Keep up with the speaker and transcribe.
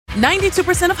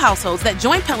92% of households that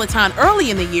join Peloton early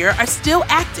in the year are still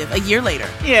active a year later.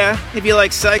 Yeah, if you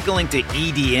like cycling to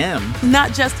EDM.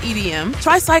 Not just EDM.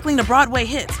 Try cycling to Broadway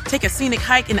hits, take a scenic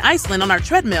hike in Iceland on our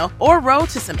treadmill, or row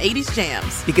to some 80s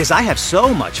jams. Because I have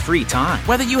so much free time.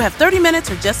 Whether you have 30 minutes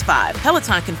or just 5,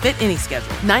 Peloton can fit any schedule.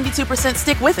 92%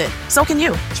 stick with it. So can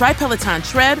you. Try Peloton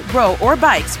tread, row, or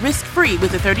bikes risk-free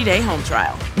with a 30-day home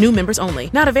trial. New members only.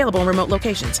 Not available in remote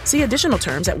locations. See additional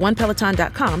terms at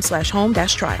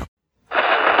onepeloton.com/home-trial.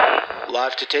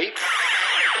 Live to tape.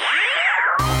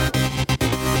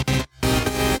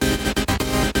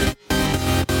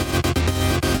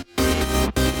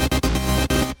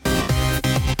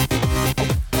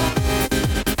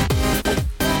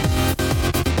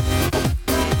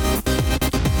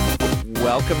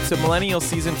 Welcome to Millennial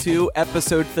Season 2,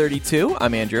 Episode 32.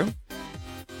 I'm Andrew.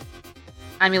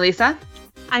 I'm Elisa.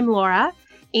 I'm Laura.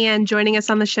 And joining us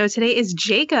on the show today is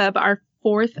Jacob, our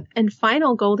fourth and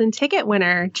final golden ticket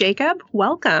winner. Jacob,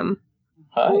 welcome.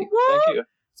 Hi, thank you.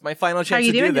 It's my final chance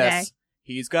to do this. Today?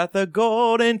 He's got the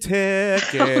golden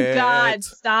ticket. Oh, God,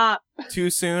 stop.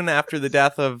 Too soon after the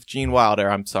death of Gene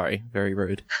Wilder. I'm sorry. Very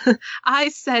rude. I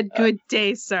said good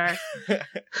day, sir.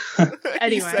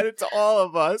 Anyway. You said it to all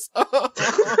of us.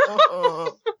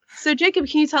 So, Jacob,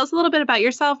 can you tell us a little bit about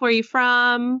yourself? Where are you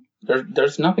from?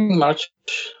 There's nothing much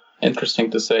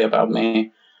interesting to say about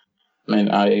me. I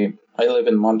mean, I live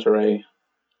in Monterrey.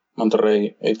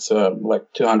 Monterrey, it's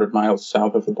like 200 miles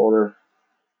south of the border.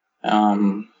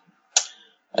 And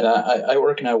I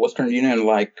work in a Western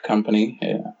Union-like company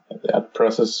that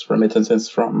processes remittances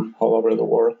from all over the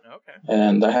world. Okay.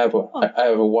 And I have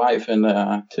a wife and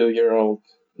a 2-year-old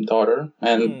daughter,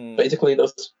 and basically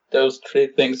those three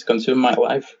things consume my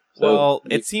life. So, well,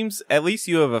 it seems at least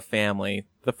you have a family.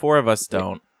 The four of us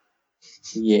don't.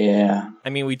 Yeah. I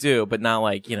mean, we do, but not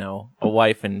like, a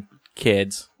wife and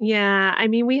kids. Yeah, I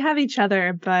mean, we have each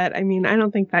other, but I mean, I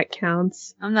don't think that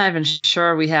counts. I'm not even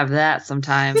sure we have that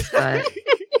sometimes, but...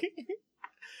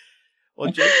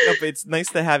 Well, Jacob, it's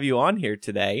nice to have you on here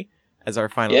today as our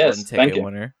final golden ticket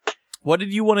winner. What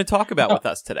did you want to talk about with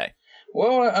us today?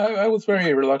 Well, I was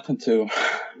very reluctant to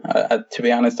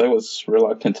be honest, I was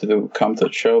reluctant to come to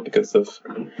the show because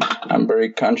I'm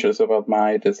very conscious about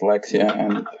my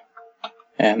dyslexia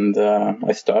and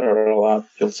I stutter a lot.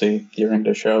 You'll see during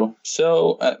the show.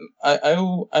 So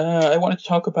I wanted to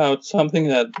talk about something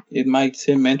that it might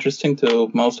seem interesting to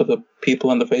most of the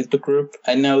people in the Facebook group.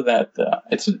 I know that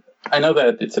it's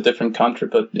a different country,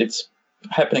 but it's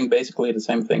happening basically the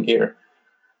same thing here.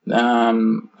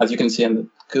 As you can see in the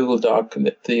Google Doc,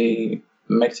 the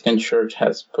Mexican Church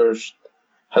has pushed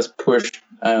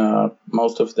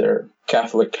most of their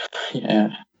Catholic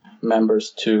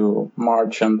members to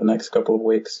march in the next couple of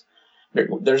weeks.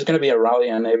 There's going to be a rally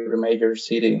in every major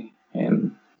city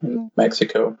in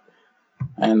Mexico,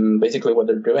 and basically what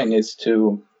they're doing is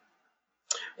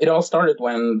it all started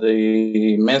when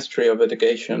the Ministry of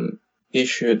Education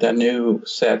issued a new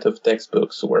set of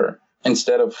textbooks where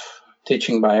instead of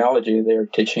teaching biology, they're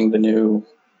teaching the new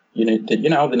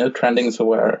trendings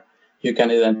where you can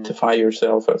identify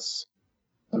yourself as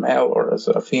a male or as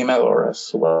a female or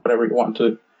as whatever you want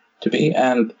to be.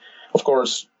 And of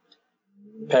course,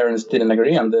 parents didn't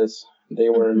agree on this. They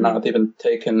were not even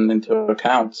taken into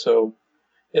account. So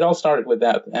it all started with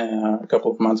that a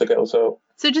couple of months ago. So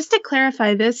just to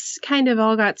clarify, this kind of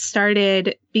all got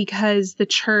started because the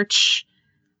church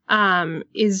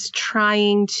is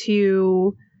trying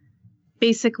to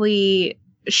basically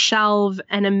shelve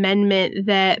an amendment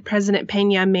that President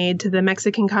Peña made to the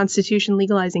Mexican Constitution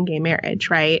legalizing gay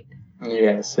marriage, right?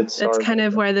 Yes, that's kind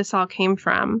of where this all came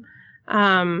from.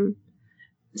 Go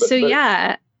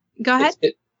ahead.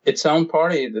 Its own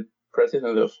party, the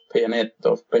president of Peña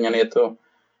Nieto,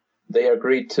 they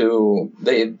agreed to.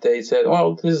 They said,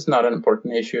 "Well, this is not an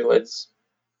important issue. Let's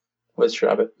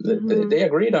shove it." They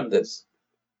agreed on this.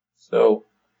 So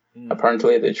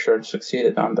apparently, the church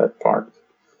succeeded on that part.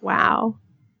 Wow.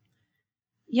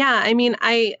 Yeah, I mean,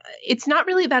 it's not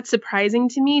really that surprising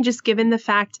to me, just given the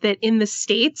fact that in the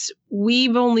States,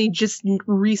 we've only just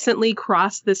recently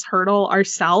crossed this hurdle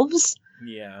ourselves.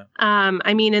 Yeah.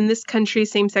 I mean, in this country,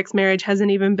 same-sex marriage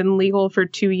hasn't even been legal for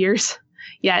 2 years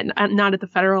yet, not at the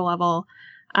federal level.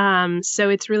 So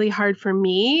it's really hard for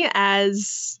me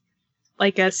as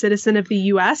like a citizen of the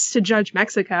U.S. to judge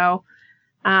Mexico,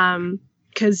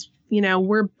 because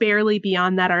we're barely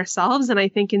beyond that ourselves. And I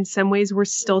think in some ways we're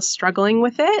still struggling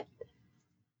with it.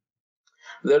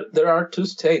 There are 2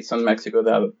 states in Mexico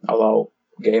that allow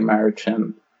gay marriage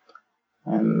and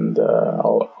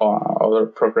other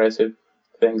progressive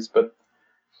things. But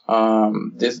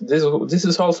this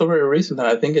is also very recent. And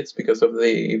I think it's because of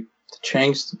the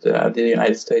change that the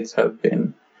United States have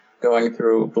been going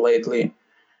through lately.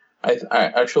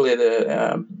 Actually,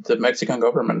 the Mexican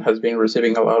government has been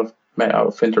receiving a lot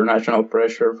of international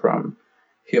pressure from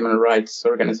human rights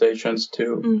organizations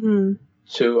to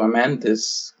amend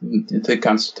the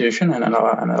Constitution and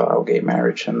allow gay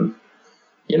marriage, and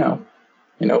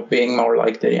being more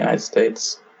like the United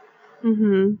States.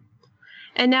 Mm-hmm.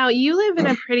 And now you live in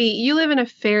a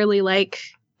fairly like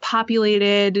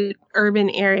populated urban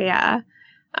area.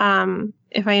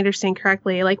 If I understand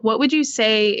correctly, like what would you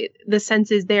say the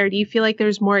sense is there? Do you feel like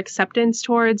there's more acceptance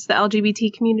towards the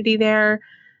LGBT community there,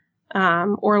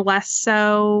 or less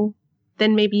so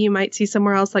than maybe you might see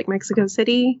somewhere else like Mexico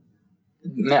City?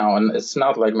 No, and it's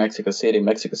not like Mexico City.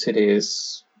 Mexico City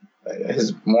is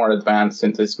more advanced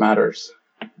in these matters.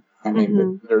 I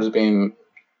mean, there's been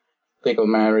legal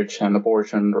marriage and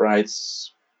abortion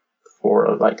rights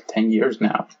for like 10 years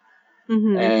now.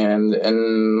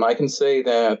 And I can say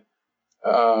that,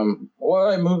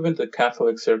 I move into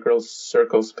Catholic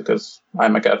circles because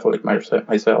I'm a Catholic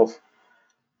myself.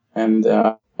 And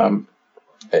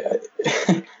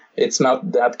it's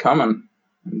not that common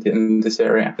in this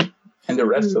area and the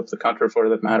rest of the country for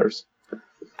that matters.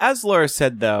 As Laura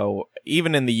said, though,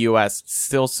 even in the U.S., it's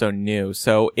still so new.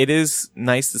 So it is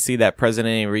nice to see that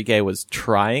President Enrique was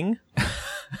trying.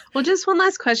 Well, just one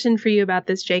last question for you about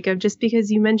this, Jacob, just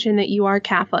because you mentioned that you are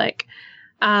Catholic.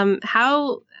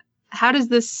 How does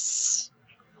this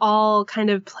all kind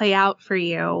of play out for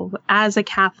you as a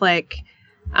Catholic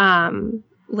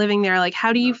living there? Like,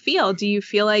 how do you feel? Do you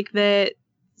feel like that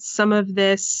some of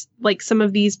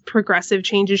these progressive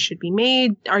changes should be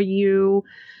made? Are you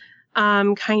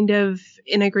kind of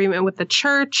in agreement with the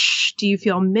church? Do you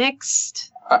feel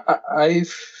mixed? I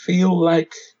feel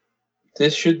like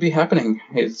this should be happening.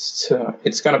 It's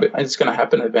gonna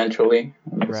happen eventually.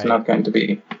 It's not going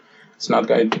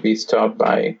to be stopped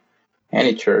by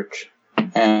any church.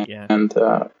 And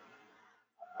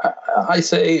I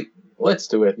say let's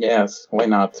do it. Yes, why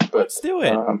not? But let's do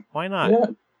it. Why not? Yeah.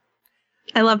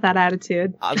 I love that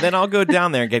attitude. Then I'll go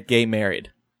down there and get gay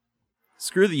married.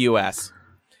 Screw the U.S.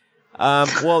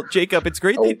 Well, Jacob, it's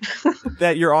great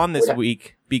that you're on this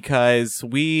week because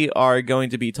we are going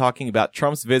to be talking about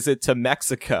Trump's visit to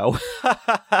Mexico.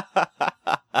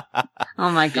 Oh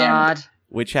my God.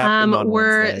 Which happened on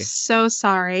We're Wednesday. so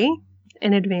sorry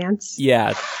in advance.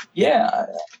 Yeah. Yeah.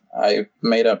 I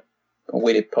made a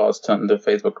witty post on the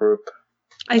Facebook group.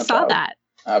 I saw that.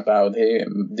 About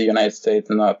the United States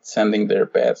not sending their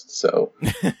best, so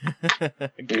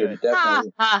Good.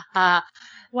 Definitely.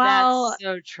 Well, that's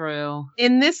so true.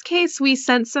 In this case, we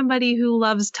sent somebody who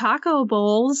loves taco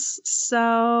bowls,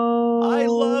 so I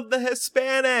love the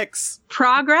Hispanics.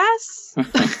 Progress.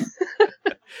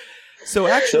 So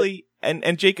actually,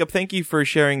 and Jacob, thank you for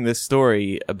sharing this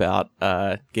story about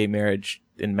gay marriage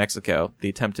in Mexico, the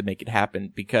attempt to make it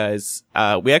happen, because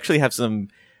we actually have some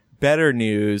better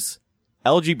news,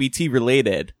 LGBT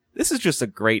related. This is just a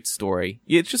great story.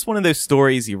 It's just one of those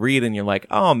stories you read and you're like,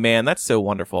 oh man, that's so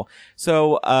wonderful.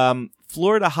 So,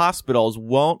 Florida hospitals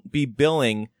won't be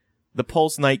billing the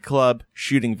Pulse nightclub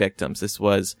shooting victims. This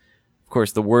was, of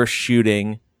course, the worst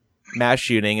mass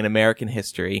shooting in American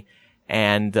history.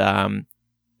 And,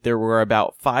 there were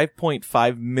about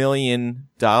 $5.5 million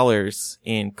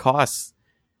in costs,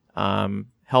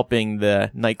 helping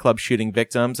the nightclub shooting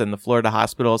victims. And the Florida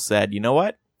hospital said, you know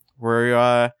what?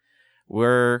 We're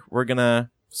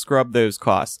gonna scrub those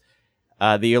costs.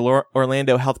 The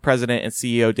Orlando Health president and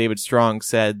CEO David Strong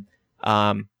said,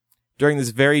 during this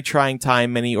very trying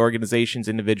time, many organizations,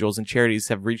 individuals, and charities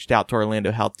have reached out to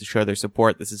Orlando Health to show their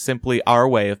support. This is simply our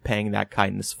way of paying that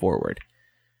kindness forward.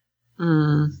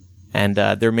 And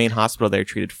their main hospital there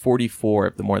treated 44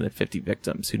 of the more than 50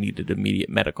 victims who needed immediate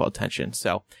medical attention.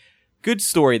 So, good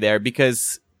story there,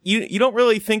 because you don't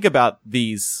really think about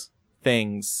these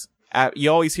things.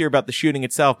 You always hear about the shooting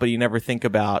itself, but you never think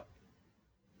about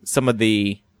some of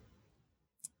the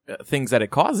things that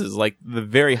it causes, like the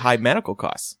very high medical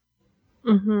costs.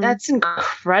 That's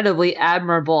incredibly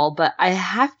admirable, but I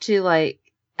have to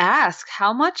ask,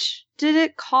 how much did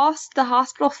it cost the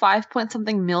hospital?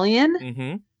 5-point-something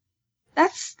million?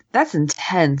 That's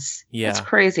intense. Yeah. That's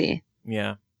crazy.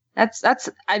 Yeah. That's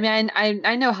I mean,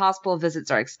 I know hospital visits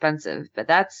are expensive, but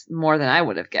that's more than I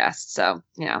would have guessed. So,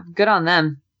 good on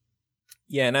them.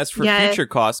 Yeah, and as for future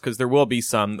costs, because there will be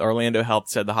some, Orlando Health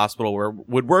said the hospital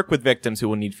would work with victims who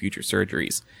will need future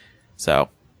surgeries. So,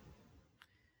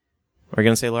 what are you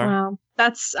going to say, Laura? Wow.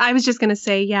 I was just going to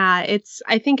say, I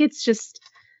think it's just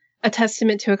a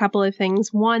testament to a couple of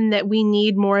things. One, that we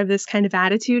need more of this kind of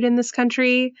attitude in this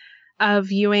country.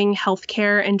 viewing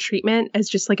healthcare and treatment as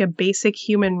just like a basic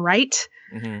human right.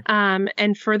 Mm-hmm.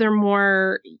 And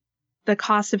furthermore, the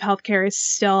cost of healthcare is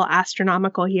still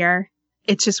astronomical here.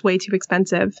 It's just way too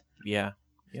expensive. Yeah.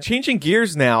 Yep. Changing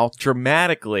gears now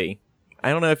dramatically. I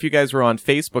don't know if you guys were on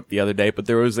Facebook the other day, but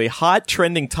there was a hot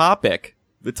trending topic.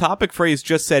 The topic phrase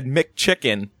just said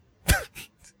McChicken.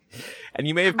 And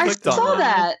you may have clicked on it. I saw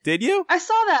that. Did you? I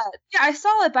saw that. Yeah, I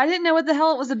saw it, but I didn't know what the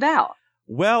hell it was about.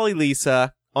 Well,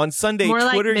 Elisa, on Sunday,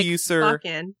 More Twitter like user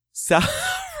McFuckin'.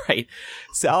 right,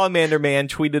 Salamander Man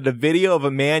tweeted a video of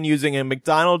a man using a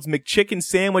McDonald's McChicken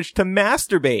sandwich to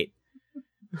masturbate.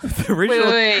 The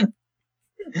original... Wait.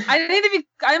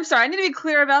 I'm sorry. I need to be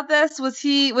clear about this. Was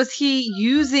he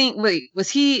using? Wait, was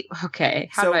he? Okay.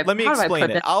 Let me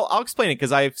explain it. I'll explain it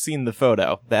because I've seen the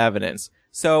photo, the evidence.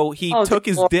 So he took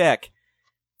his dick.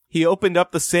 He opened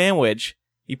up the sandwich.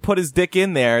 He put his dick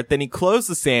in there. Then he closed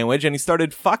the sandwich and he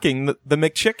started fucking the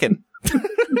McChicken.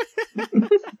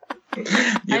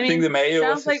 You think the mayo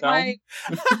was like my...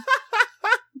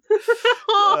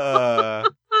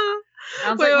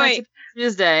 Sounds like my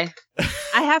Tuesday.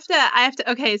 I have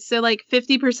to. Okay, so like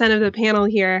 50% of the panel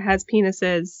here has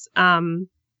penises.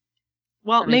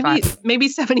 Well, 75. maybe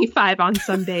 75 on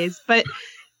some days, but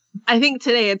I think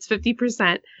today it's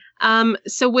 50%.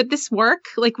 So would this work?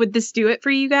 Like, would this do it for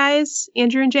you guys,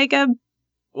 Andrew and Jacob?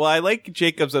 Well, I like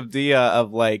Jacob's idea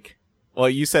of like, well,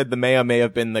 you said the mayo may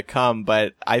have been the cum,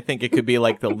 but I think it could be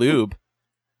like the lube.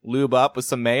 Lube up with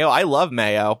some mayo. I love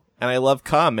mayo, and I love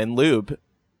cum and lube.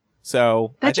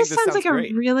 So that I think just this sounds like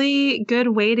great. A really good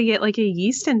way to get like a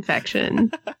yeast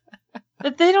infection.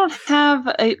 But they don't have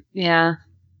a. Yeah,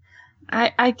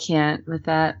 I can't with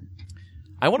that.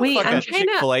 I want to fuck I'm a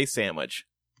Chick-fil-A sandwich.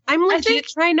 I'm legit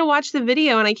trying to watch the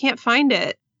video and I can't find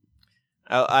it.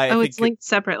 It's linked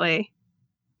separately.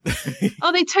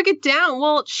 Oh, they took it down.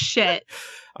 Well, shit.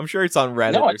 I'm sure it's on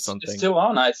Reddit or something. It's still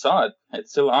on. I saw it. It's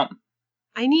still on.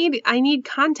 I need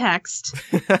context.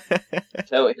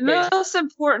 The most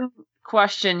important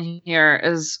question here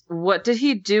is, what did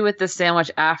he do with the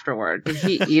sandwich afterward? Did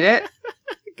he eat it?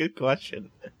 Good question.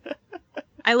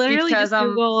 I literally just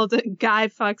Googled guy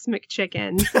fucks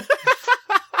McChicken.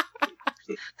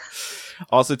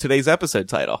 Also, today's episode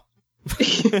title.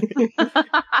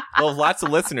 We'll have lots of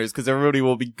listeners because everybody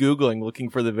will be Googling looking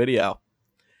for the video.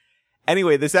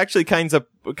 Anyway, this actually kind of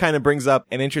brings up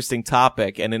an interesting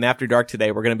topic, and in After Dark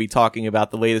today, we're going to be talking about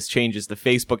the latest changes to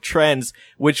Facebook trends,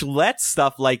 which let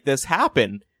stuff like this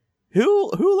happen.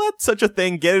 Who let such a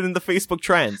thing get into Facebook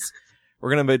trends?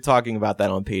 We're going to be talking about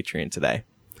that on Patreon today.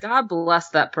 God bless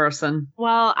that person.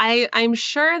 Well, I'm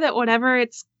sure that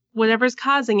whatever's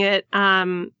causing it,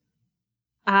 Senate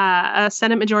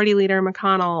Majority Leader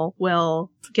McConnell will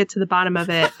get to the bottom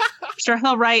of it. I'm sure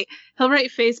he'll write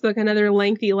Facebook another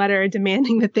lengthy letter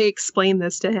demanding that they explain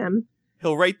this to him.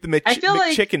 He'll write the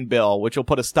McChicken bill, which will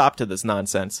put a stop to this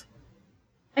nonsense.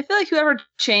 I feel like whoever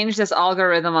changed this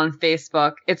algorithm on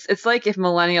Facebook, it's like if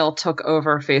Millennial took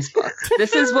over Facebook.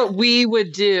 This is what we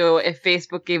would do if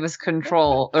Facebook gave us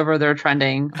control over their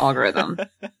trending algorithm.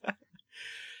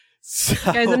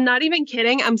 So... Guys, I'm not even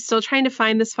kidding. I'm still trying to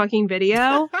find this fucking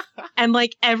video. And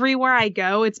like everywhere I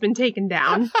go, it's been taken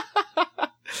down.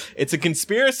 It's a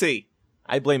conspiracy.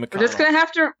 I blame McConnell. We're just gonna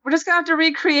have to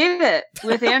recreate it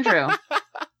with Andrew.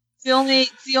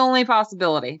 It's the only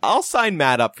possibility. I'll sign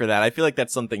Matt up for that. I feel like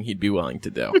that's something he'd be willing to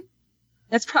do.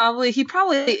 He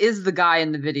probably is the guy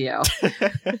in the video.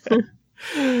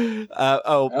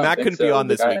 Matt couldn't be on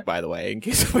this week, by the way, in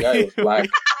case we didn't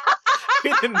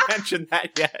mention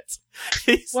that yet.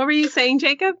 What were you saying,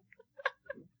 Jacob?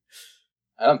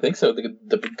 I don't think so.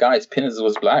 The guy's penis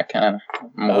was black, and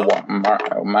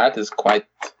Matt is quite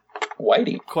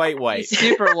whitey. Quite white. He's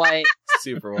super white.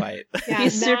 Super white. Yeah,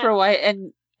 he's super white,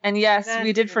 and yes,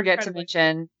 we did forget to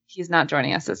mention he's not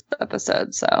joining us this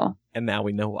episode. So, and now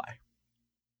we know why.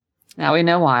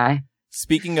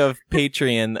 Speaking of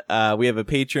Patreon, we have a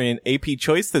Patreon AP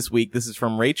choice this week. This is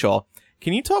from Rachel.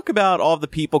 Can you talk about all the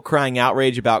people crying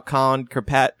outrage about Colin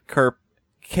Kaepernick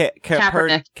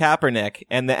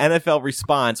and the NFL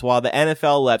response, while the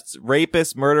NFL lets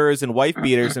rapists, murderers, and wife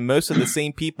beaters and most of the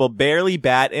same people barely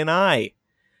bat an eye?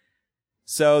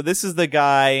 So this is the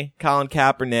guy, Colin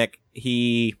Kaepernick.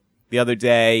 The other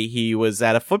day, he was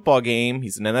at a football game.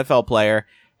 He's an NFL player,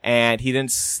 and he didn't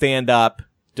stand up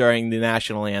during the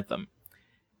national anthem.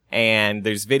 And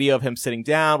there's video of him sitting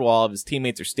down while all of his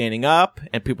teammates are standing up,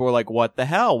 and people were like, what the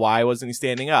hell? Why wasn't he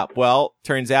standing up? Well,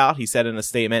 turns out, he said in a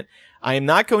statement, I am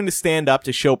not going to stand up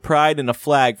to show pride in a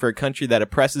flag for a country that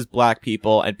oppresses black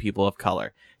people and people of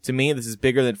color. To me, this is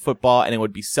bigger than football, and it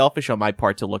would be selfish on my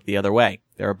part to look the other way.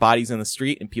 There are bodies in the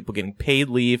street and people getting paid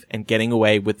leave and getting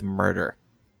away with murder.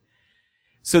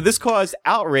 So this caused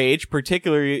outrage,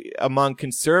 particularly among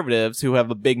conservatives who have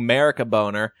a big America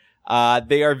boner.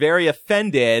 They are very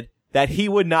offended that he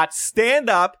would not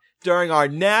stand up during our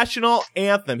national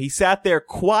anthem. He sat there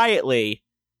quietly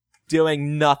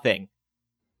doing nothing.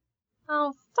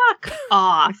 Oh, fuck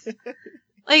off.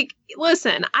 Like,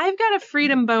 listen, I've got a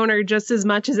freedom boner just as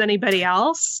much as anybody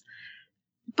else.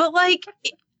 But, like,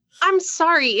 I'm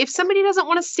sorry. If somebody doesn't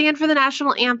want to stand for the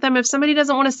national anthem, if somebody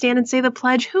doesn't want to stand and say the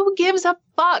pledge, who gives a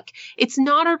fuck? It's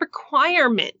not a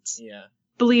requirement. Yeah.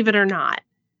 Believe it or not.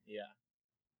 Yeah.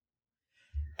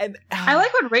 And I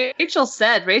like what Rachel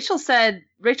said. Rachel said,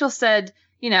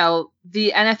 you know,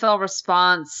 the NFL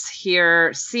response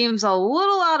here seems a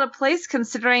little out of place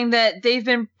considering that they've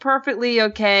been perfectly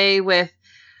okay with,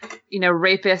 you know,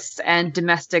 rapists and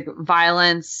domestic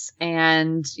violence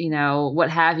and, you know, what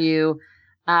have you.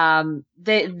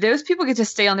 Those people get to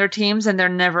stay on their teams and they're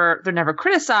never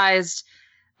criticized.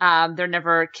 They're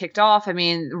never kicked off. I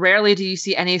mean, rarely do you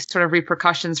see any sort of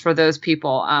repercussions for those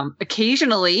people.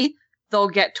 Occasionally they'll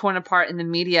get torn apart in the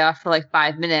media for like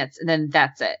 5 minutes and then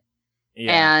that's it.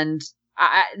 Yeah. And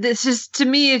this is, to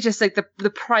me, it's just like the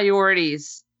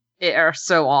priorities are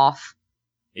so off.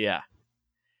 Yeah.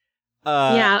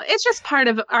 Yeah, it's just part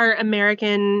of our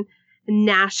American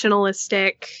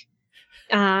nationalistic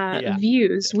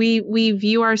views. We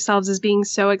view ourselves as being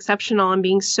so exceptional and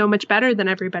being so much better than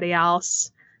everybody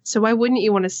else. So why wouldn't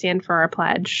you want to stand for our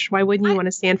pledge? Why wouldn't you want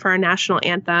to stand for our national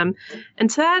anthem? And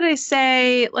to that I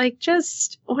say, like,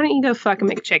 just why don't you go fuck a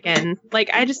McChicken?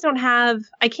 Like, I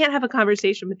can't have a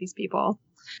conversation with these people.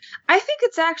 I think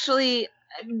it's actually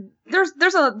there's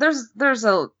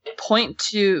a point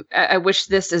to at which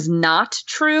this is not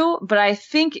true, but I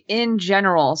think in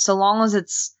general, so long as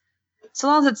it's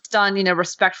done, you know,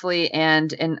 respectfully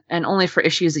and only for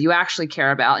issues that you actually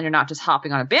care about and you're not just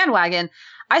hopping on a bandwagon,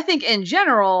 I think in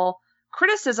general,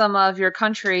 criticism of your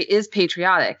country is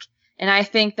patriotic. And I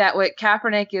think that what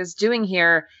Kaepernick is doing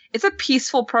here, it's a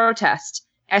peaceful protest.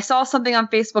 I saw something on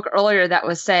Facebook earlier that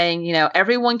was saying, you know,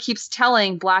 everyone keeps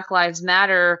telling Black Lives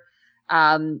Matter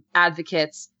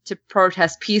advocates to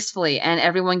protest peacefully. And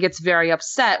everyone gets very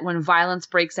upset when violence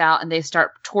breaks out and they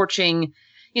start torching,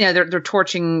 you know, they're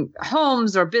torching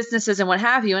homes or businesses and what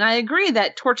have you. And I agree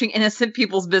that torching innocent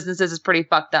people's businesses is pretty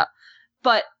fucked up.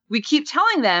 But we keep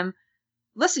telling them,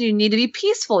 listen, you need to be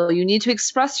peaceful. You need to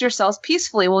express yourselves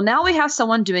peacefully. Well, now we have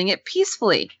someone doing it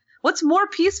peacefully. What's more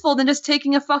peaceful than just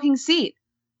taking a fucking seat?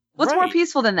 What's more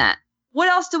peaceful than that? What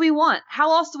else do we want?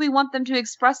 How else do we want them to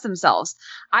express themselves?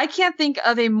 I can't think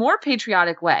of a more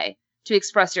patriotic way to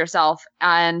express yourself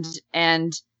and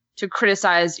to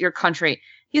criticize your country.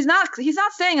 He's not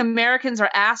saying Americans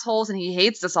are assholes and he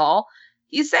hates us all.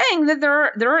 He's saying that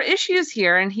there are issues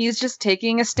here and he's just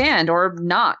taking a stand, or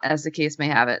not, as the case may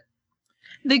have it.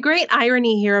 The great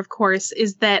irony here, of course,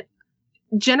 is that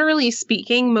generally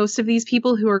speaking, most of these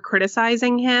people who are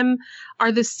criticizing him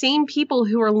are the same people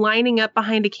who are lining up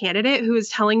behind a candidate who is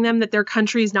telling them that their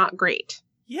country is not great.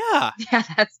 Yeah. Yeah,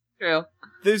 that's true.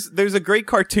 There's a great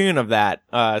cartoon of that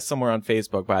somewhere on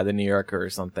Facebook by the New Yorker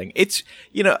or something. It's,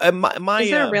 you know, my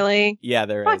is there really? Yeah,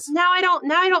 there Fuck, is. Now I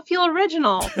don't feel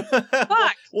original.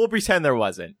 Fuck. We'll pretend there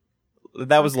wasn't.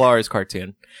 That was Laura's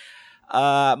cartoon.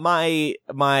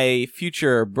 My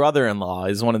future brother-in-law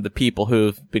is one of the people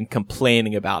who've been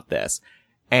complaining about this,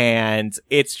 and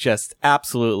it's just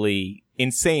absolutely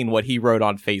insane what he wrote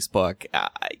on Facebook.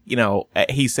 You know,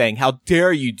 he's saying, "How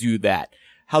dare you do that?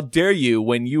 How dare you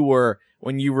when you were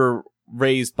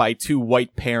raised by two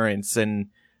white parents, and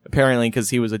apparently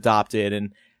because he was adopted,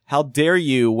 and how dare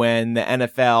you when the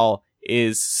NFL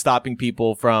is stopping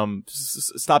people from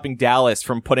stopping Dallas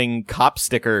from putting cop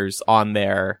stickers on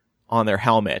their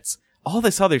helmets." All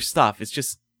this other stuff is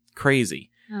just crazy.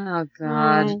 Oh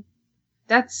God.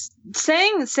 That's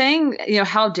saying, you know,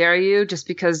 how dare you just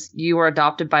because you were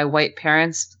adopted by white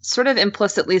parents sort of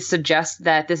implicitly suggests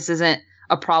that this isn't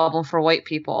a problem for white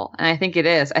people. And I think it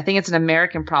is. I think it's an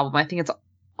American problem. I think it's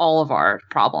all of our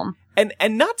problem. And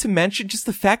not to mention just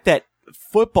the fact that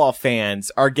football fans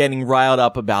are getting riled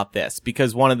up about this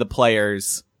because one of the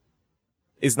players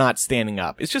is not standing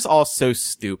up. It's just all so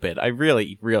stupid. I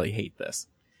really, really hate this.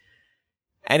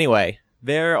 Anyway,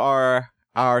 there are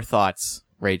our thoughts,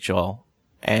 Rachel.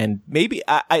 And maybe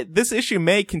this issue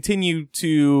may continue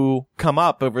to come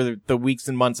up over the weeks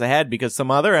and months ahead because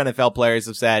some other NFL players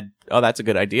have said, "Oh, that's a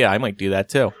good idea. I might do that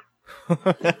too." I'm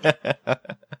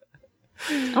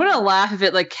gonna laugh if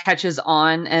it like catches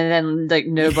on and then like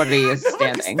nobody is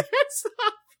standing.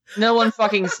 No one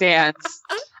fucking stands.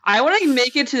 I want to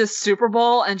make it to the Super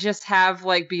Bowl and just have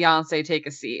like Beyonce take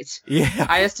a seat. Yeah.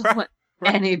 I just don't want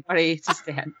anybody to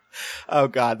stand. Oh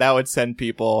God, that would send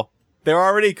people. They're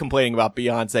already complaining about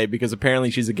Beyonce because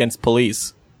apparently she's against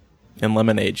police. In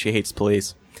Lemonade, she hates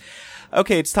police.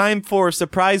 Okay, it's time for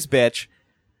Surprise Bitch.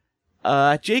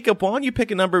 Jacob, why don't you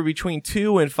pick a number between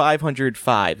 2 and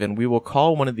 505, and we will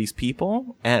call one of these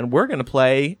people, and we're gonna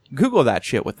play Google that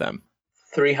shit with them.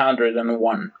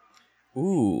 301.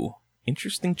 Ooh,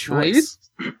 interesting choice.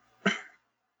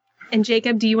 And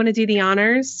Jacob, do you want to do the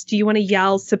honors? Do you want to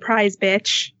yell "surprise,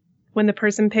 bitch" when the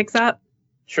person picks up?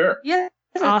 Sure. Yeah,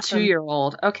 it's Awesome. a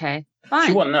 2-year-old. Okay, fine.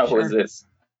 She won't know Sure. who is this.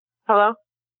 Hello?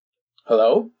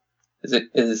 Hello?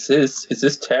 Is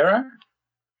this Tara?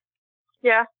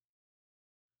 Yeah.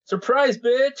 Surprise,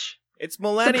 bitch! It's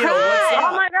Millennial. Surprise! What's Oh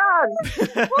up? my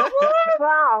god!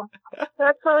 Wow.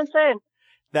 That's so insane.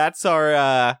 That's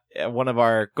our one of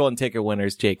our Golden Ticket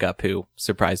winners, Jacob, who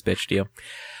surprise bitched you.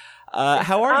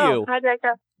 How are you? Hi,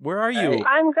 Jacob. Where are you? Hey.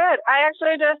 I'm good. I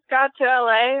actually just got to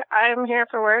LA. I'm here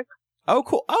for work. Oh,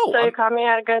 cool. Oh, So you caught me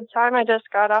at a good time. I just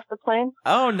got off the plane.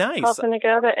 oh, nice. Hoping to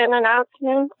go to In and Out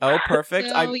soon. Oh, perfect.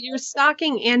 So you're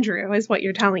stalking Andrew, is what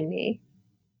you're telling me.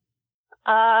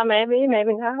 Maybe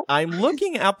not. I'm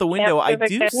looking out the window. I do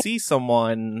Vacation. see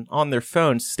someone on their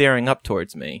phone staring up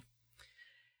towards me.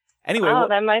 Anyway, Oh,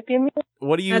 that might be me.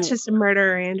 what are you? That's just a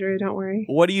murderer, Andrew. Don't worry.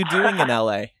 What are you doing in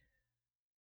LA?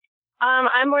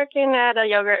 I'm working at a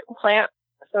yogurt plant,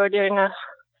 so we're doing a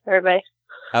survey.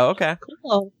 Oh, okay.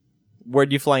 Cool.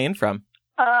 Where'd you fly in from?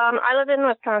 I live in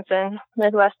Wisconsin,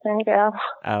 Midwestern gal.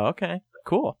 Oh, okay.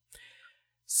 Cool.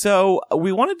 So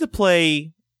we wanted to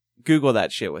play Google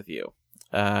that shit with you,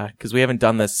 because we haven't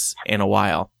done this in a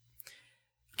while.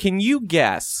 Can you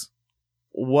guess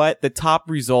what the top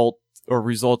result or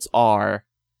results are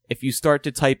if you start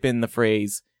to type in the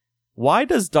phrase, "Why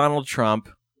does Donald Trump..."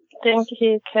 Think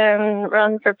he can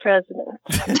run for president.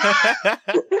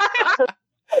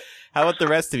 How about the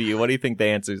rest of you? What do you think the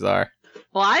answers are?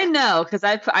 Well, I know because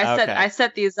Okay. I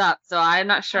set these up, so I'm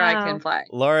not sure I Wow. can play.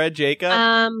 Laura, Jacob?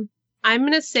 I'm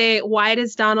gonna say, why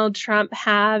does Donald Trump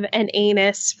have an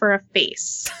anus for a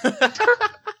face? I'm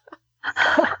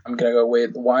gonna go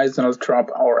with why is Donald Trump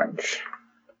orange?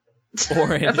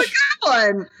 Orange. That's a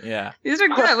good one. Yeah. These are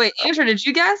good. Wait, Andrew, did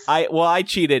you guess? I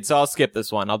cheated, so I'll skip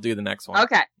this one. I'll do the next one.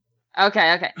 Okay.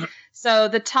 So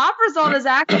the top result is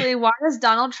actually why does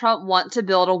Donald Trump want to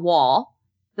build a wall?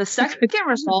 The second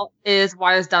result is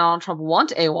why does Donald Trump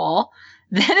want a wall?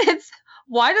 Then it's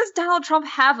why does Donald Trump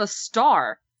have a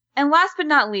star? And last but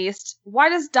not least, why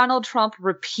does Donald Trump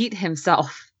repeat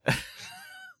himself?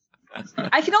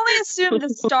 I can only assume the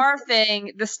star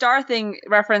thing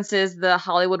references the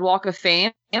Hollywood Walk of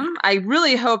Fame. I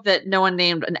really hope that no one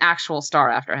named an actual star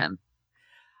after him.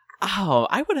 Oh,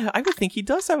 I would think he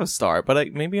does have a star,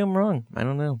 but maybe I'm wrong. I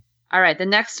don't know. All right, the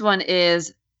next one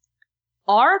is,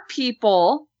 are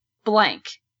people blank?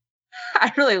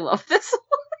 I really love this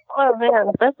one. Oh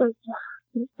man, this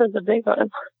is a big one.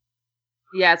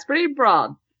 Yeah, it's pretty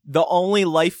broad. The only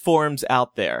life forms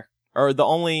out there, or the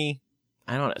only,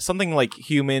 I don't know, something like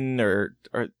human, or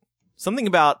something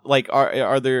about like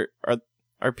are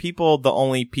people the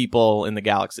only people in the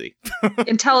galaxy?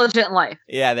 Intelligent life.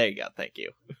 Yeah, there you go. Thank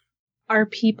you. Are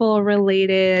people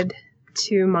related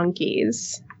to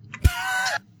monkeys?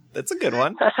 That's a good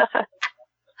one.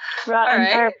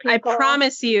 right. Are I people,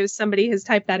 promise you, somebody has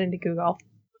typed that into Google.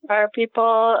 Are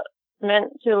people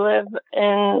meant to live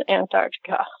in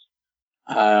Antarctica?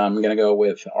 I'm gonna go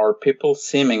with are people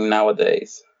seeming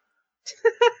nowadays?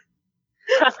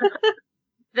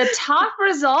 The top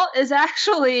result is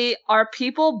actually, are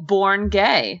people born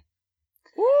gay?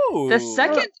 Ooh. The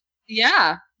second,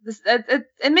 yeah.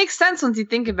 It makes sense once you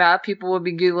think about it. People would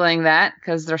be Googling that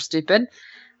because they're stupid.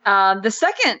 The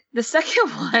second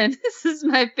one, this is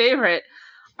my favorite.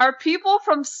 Are people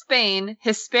from Spain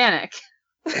Hispanic?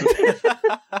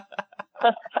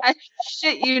 I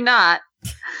shit you not.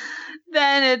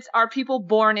 Then it's, are people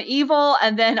born evil?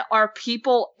 And then, are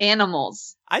people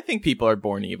animals? I think people are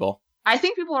born evil. I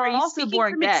think people are you also speaking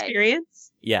born from gay.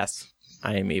 experience? Yes,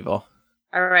 I am evil.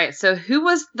 All right. So who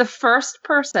was the first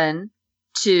person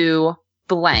to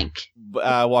blank?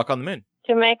 Walk on the moon.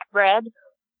 To make bread?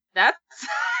 That's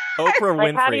Oprah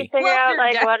Like, how do you Winfrey. figure Well, out you're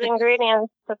like what guessing.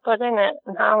 ingredients to put in it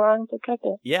and how long to cook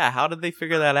it? Yeah, how did they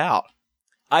figure that out?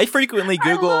 I frequently I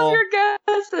love Google. your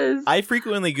guesses. I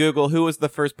frequently Google who was the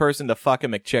first person to fuck a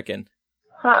McChicken.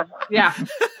 Huh. Yeah.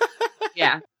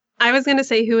 Yeah. I was going to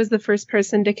say, who was the first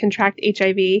person to contract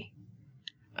HIV?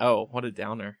 Oh, what a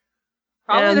downer.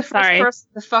 Probably I'm the first sorry. person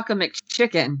to fuck a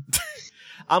McChicken.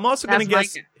 I'm also going to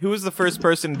That's guess who was the first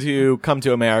person to come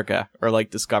to America or like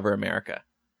discover America.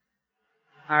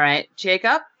 All right,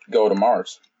 Jacob. Go to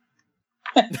Mars.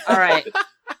 All right.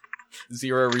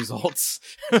 0 results.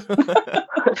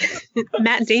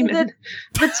 Matt Damon.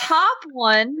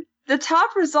 The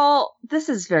top result. This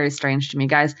is very strange to me,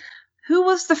 guys. Who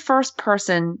was the first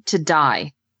person to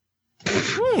die?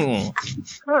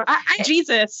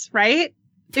 Jesus, right?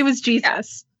 It was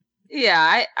Jesus.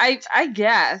 Yeah, I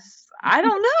guess. I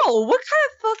don't know. What kind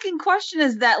of fucking question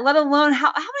is that? Let alone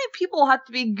how many people have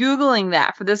to be Googling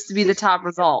that for this to be the top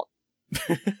result?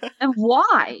 And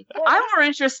why? I'm more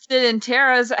interested in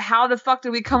Tara's how the fuck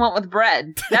did we come up with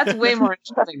bread? That's way more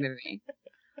interesting to me.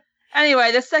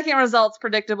 Anyway, the second result's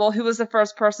predictable. Who was the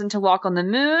first person to walk on the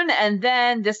moon? And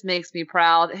then, this makes me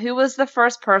proud, who was the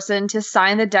first person to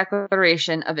sign the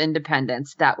Declaration of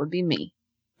Independence? That would be me.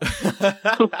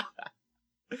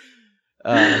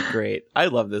 Great. I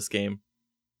love this game.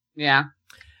 Yeah.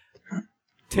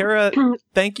 Tara,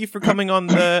 thank you for coming on.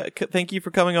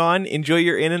 Enjoy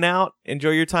your in and out. Enjoy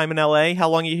your time in LA. How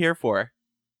long are you here for?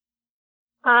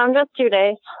 Just 2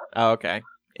 days. Oh, okay.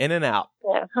 In and out.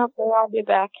 Yeah, hopefully I'll be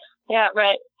back. Yeah,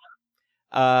 right.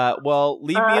 Well,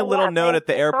 leave me a little note at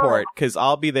the airport, because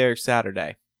I'll be there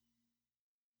Saturday.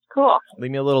 Cool.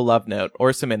 Leave me a little love note,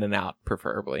 or some in and out,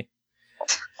 preferably.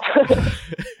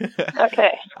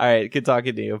 Okay. All right, good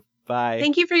talking to you. Bye.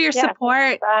 Thank you for your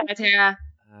support. Bye. Bye, Tara.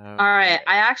 Okay. All right.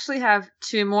 I actually have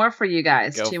 2 more for you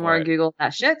guys. Go 2 for more it. Google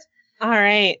that shit. All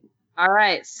right. All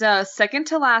right. So, second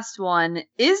to last one.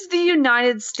 Is the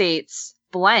United States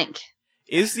blank?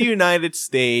 Is the United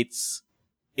States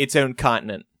its own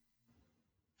continent?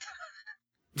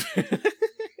 That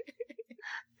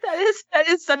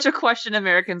is such a question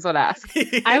Americans would ask.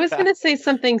 I was going to say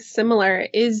something similar.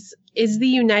 Is the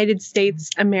United States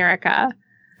America?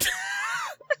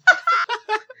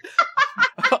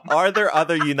 Are there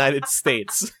other United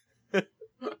States?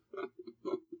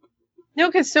 No,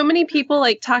 because so many people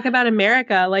like talk about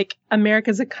America like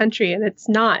America's a country, and it's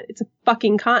not. It's a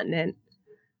fucking continent.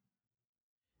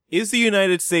 Is the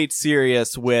United States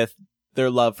serious with their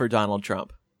love for Donald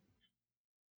Trump?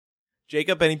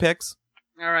 Jacob, any picks?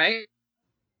 All right.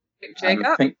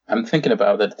 Jacob? I'm thinking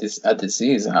about that a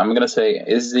disease. I'm going to say,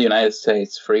 is the United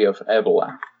States free of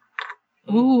Ebola?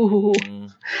 Ooh.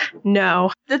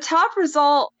 No. The top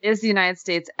result is the United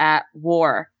States at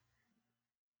war.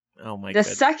 Oh my god. The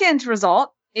second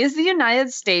result is the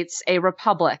United States a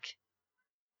republic.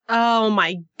 Oh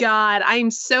my god.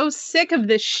 I'm so sick of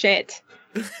this shit.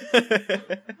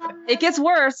 It gets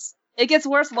worse. It gets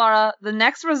worse, Laura. The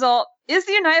next result is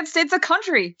the United States a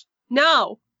country.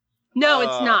 No. No,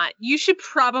 it's not. You should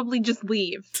probably just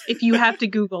leave if you have to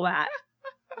Google that.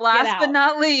 Last but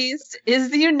not least, is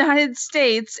the United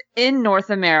States in North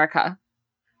America?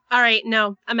 All right,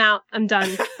 no, I'm out. I'm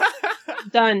done.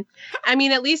 Done. I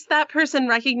mean, at least that person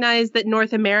recognized that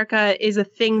North America is a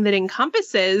thing that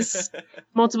encompasses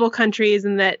multiple countries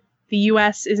and that the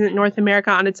U.S. isn't North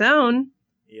America on its own.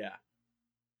 Yeah.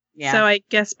 So I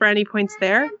guess brownie points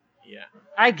there. Yeah.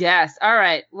 I guess. All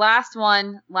right. Last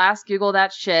one. Last Google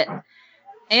that shit.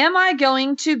 Am I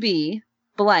going to be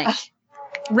blank?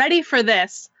 Ready for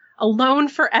this. Alone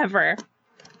forever.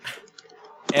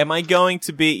 Am I going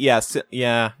to be... Yes.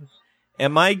 Yeah.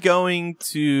 Am I going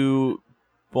to...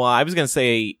 Well, I was going to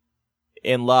say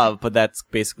in love, but that's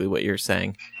basically what you're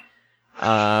saying.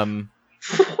 Am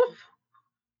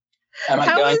I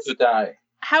going to die?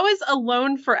 How is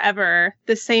alone forever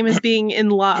the same as being in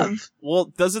love? Well,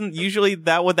 doesn't usually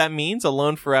that what that means?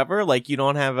 Alone forever? Like you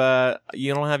don't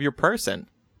have your person.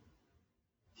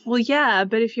 Well, yeah,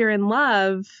 but if you're in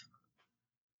love,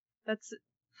 that's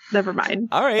never mind.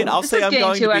 All right, I'll say I'm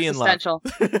going to be in love.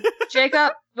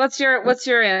 Jacob, what's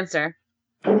your answer?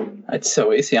 It's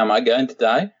so easy. Am I going to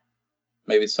die?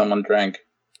 Maybe someone drank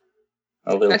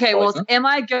a little Okay, poison. well, am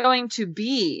I going to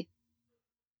be?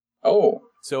 Oh.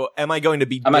 So, am I going to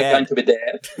be Am dead? I going to be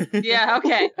dead? Yeah,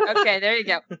 okay. Okay, there you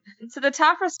go. So the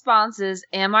top response is,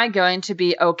 am I going to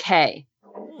be okay?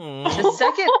 The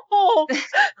second... Oh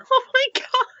my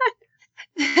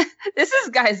god. This is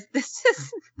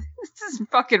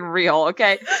fucking real,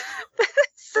 okay? The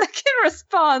second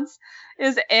response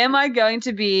is, am I going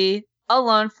to be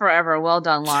alone forever? Well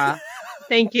done, Laura.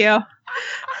 Thank you.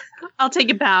 I'll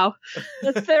take a bow.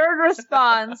 The third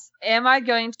response, am I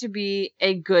going to be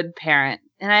a good parent?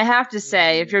 And I have to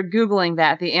say, if you're Googling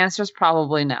that, the answer is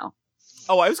probably no.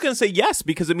 Oh, I was going to say yes,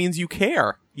 because it means you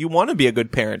care. You want to be a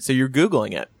good parent, so you're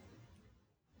Googling it.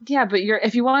 Yeah, but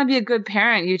if you want to be a good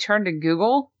parent, you turn to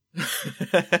Google.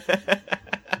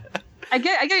 I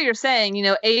get what you're saying,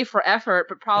 A for effort,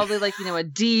 but probably like, a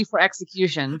D for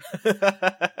execution. All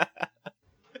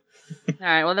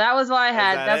right. Well, that was what I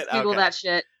had. That's Google that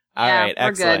shit. All right.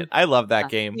 Excellent. Good. I love that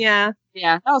game. Yeah.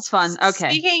 Yeah. That was fun. Okay.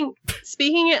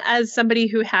 Speaking as somebody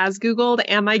who has Googled,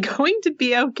 am I going to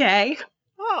be okay?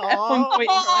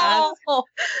 Oh.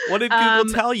 What did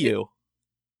Google tell you?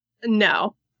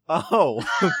 No. Oh,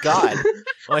 God.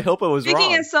 Well, I hope it was wrong.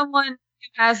 Speaking as someone who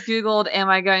has Googled, am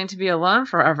I going to be alone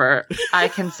forever? I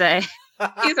can say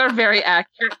these are very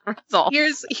accurate results.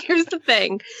 Here's the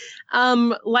thing.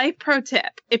 Life pro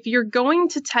tip. If you're going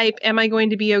to type, am I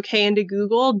going to be okay into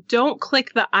Google, don't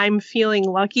click the I'm feeling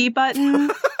lucky button.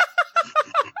 Because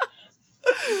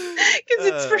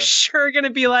it's for sure going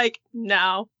to be like,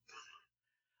 no.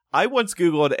 I once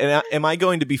Googled, am I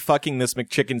going to be fucking this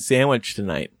McChicken sandwich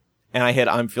tonight? And I hit,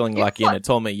 I'm feeling lucky, and it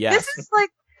told me yes. This is like,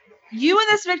 you and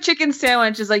this McChicken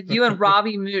sandwich is like you and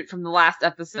Robbie Moot from the last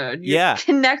episode. You're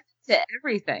connected to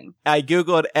everything. I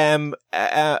Googled,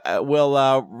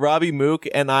 will Robbie Mook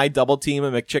and I double team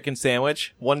a McChicken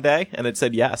sandwich one day? And it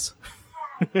said yes.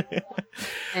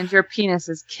 And your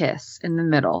penis's kiss in the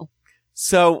middle.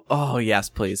 So, oh, yes,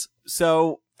 please.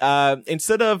 So,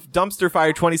 instead of Dumpster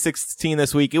Fire 2016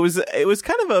 this week, it was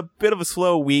kind of a bit of a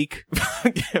slow week,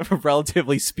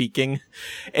 relatively speaking,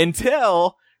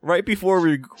 until right before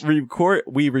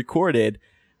we recorded,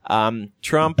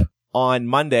 Trump on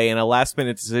Monday in a last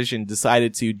minute decision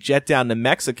decided to jet down to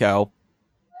Mexico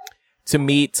to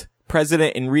meet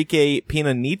President Enrique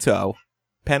Peña Nieto.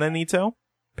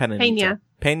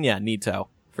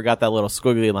 Forgot that little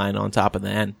squiggly line on top of the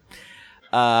N.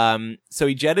 So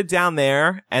he jetted down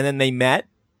there, and then they met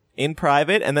in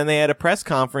private, and then they had a press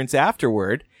conference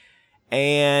afterward.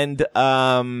 And,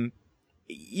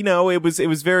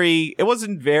 it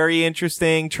wasn't very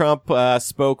interesting. Trump,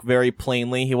 spoke very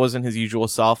plainly. He wasn't his usual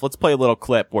self. Let's play a little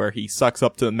clip where he sucks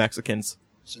up to the Mexicans.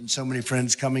 And so many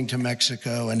friends coming to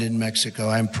Mexico and in Mexico.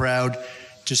 I'm proud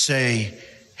to say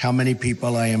how many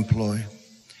people I employ.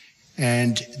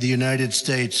 And the United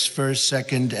States, first,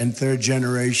 second, and third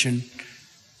generation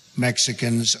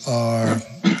Mexicans are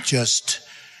just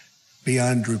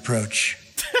beyond reproach.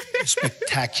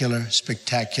 Spectacular,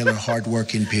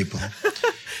 hardworking people.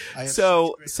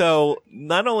 So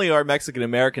not only are Mexican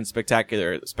Americans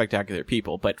spectacular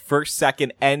people, but first,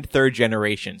 second, and third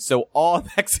generation. So all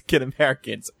Mexican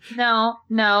Americans. No.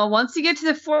 Once you get to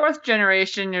the fourth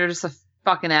generation, you're just a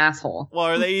fucking asshole. Well,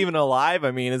 are they even alive?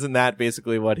 I mean, isn't that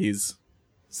basically what he's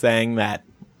saying? That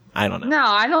I don't know. No,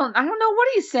 I don't know what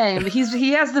he's saying, but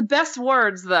he has the best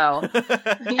words though.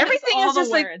 Everything is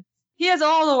just like he has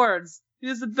all the words. He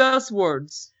has the best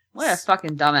words. What a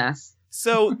fucking dumbass.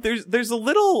 So there's a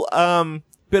little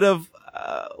bit of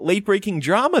late breaking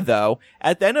drama though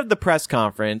at the end of the press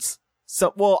conference.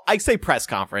 So, well, I say press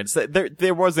conference.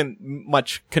 There wasn't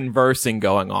much conversing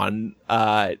going on.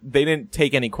 They didn't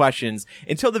take any questions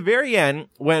until the very end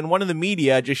when one of the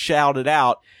media just shouted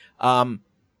out,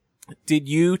 did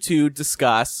you two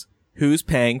discuss who's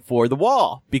paying for the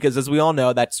wall? Because as we all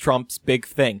know, that's Trump's big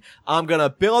thing. I'm gonna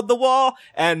build the wall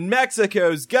and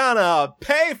Mexico's gonna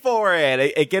pay for it.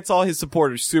 It gets all his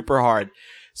supporters super hard.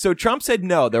 So Trump said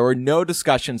no, there were no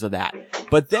discussions of that.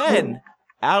 But then,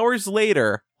 hours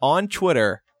later, on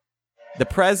Twitter, the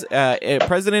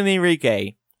President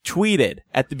Enrique tweeted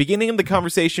at the beginning of the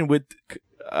conversation with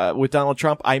Donald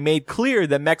Trump, I made clear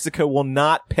that Mexico will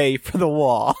not pay for the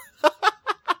wall.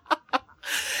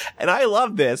 And I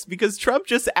love this because Trump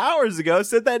just hours ago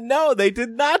said that no, they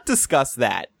did not discuss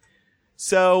that.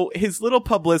 So his little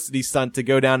publicity stunt to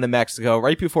go down to Mexico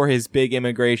right before his big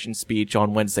immigration speech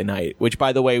on Wednesday night, which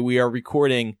by the way, we are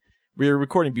recording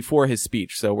before his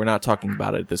speech. So we're not talking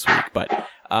about it this week, but,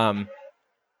 kind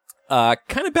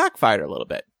of backfired a little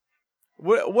bit.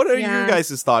 What are your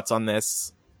guys' thoughts on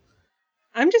this?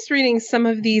 I'm just reading some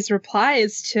of these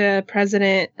replies to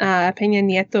President Peña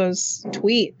Nieto's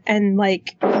tweet, and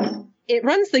like it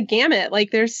runs the gamut.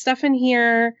 Like there's stuff in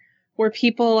here where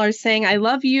people are saying, I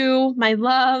love you, my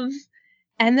love.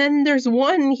 And then there's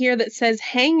one here that says,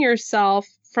 hang yourself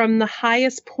from the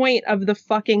highest point of the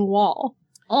fucking wall.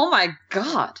 Oh my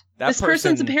God. This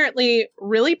person's apparently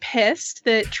really pissed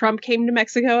that Trump came to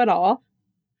Mexico at all.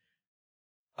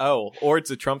 Oh, or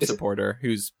it's a Trump supporter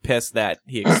who's pissed that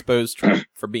he exposed Trump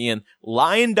for being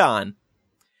lying Don.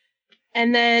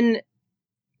 And then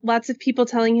lots of people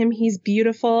telling him he's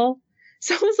beautiful.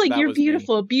 So it was like, you're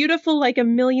beautiful, beautiful like a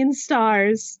million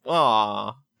stars.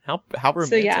 Aw, how romantic.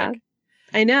 So yeah,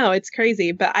 I know, it's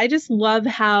crazy. But I just love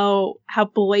how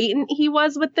blatant he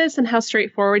was with this and how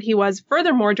straightforward he was.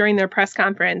 Furthermore, during their press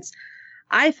conference,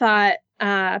 I thought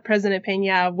President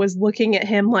Peña was looking at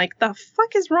him like, the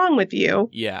fuck is wrong with you?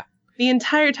 Yeah. The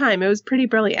entire time. It was pretty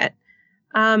brilliant.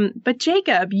 But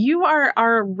Jacob, you are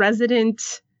our resident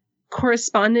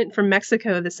correspondent from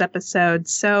Mexico this episode.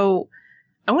 So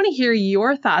I want to hear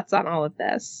your thoughts on all of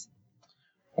this.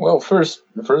 Well, first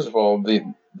of all,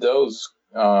 those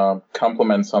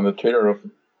compliments on the Twitter of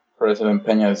President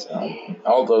Peña's,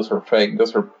 all those are fake.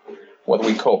 Those are what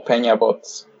we call Peña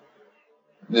bots.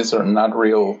 These are not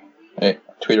real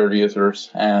Twitter users,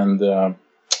 and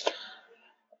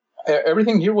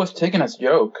everything here was taken as a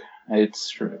joke.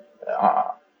 It's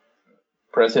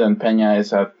President Peña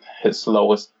is at his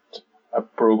lowest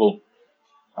approval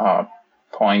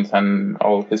point in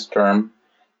all his term.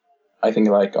 I think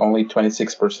like only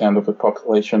 26% of the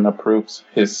population approves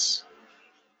his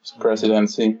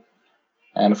presidency.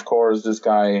 And of course, this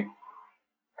guy,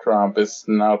 Trump, is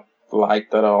not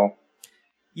liked at all.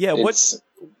 Yeah, what's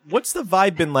the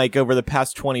vibe been like over the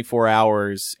past 24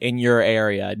 hours in your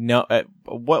area? No,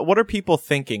 what are people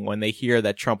thinking when they hear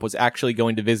that Trump was actually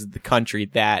going to visit the country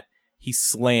that he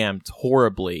slammed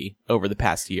horribly over the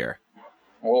past year?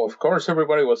 Well, of course,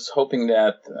 everybody was hoping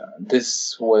that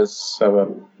this was a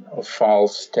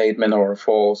false statement or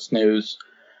false news,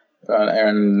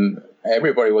 and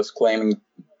everybody was claiming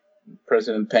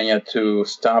President Peña to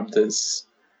stop this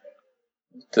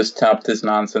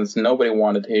nonsense. Nobody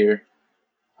wanted here.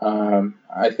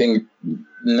 I think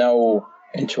no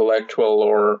intellectual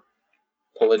or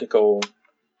political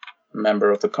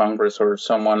member of the Congress or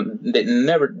someone,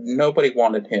 nobody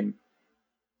wanted him.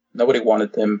 Nobody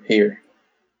wanted him here.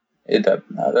 That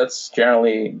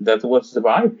was the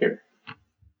vibe here.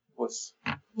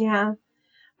 Yeah.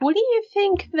 What do you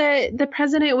think that the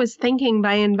president was thinking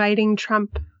by inviting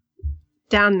Trump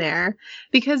down there?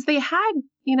 Because they had,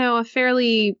 a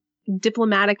fairly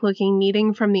diplomatic looking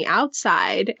meeting from the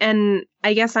outside. And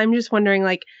I guess I'm just wondering,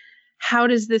 like, how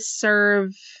does this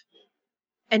serve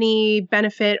any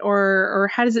benefit or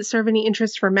how does it serve any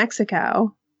interest for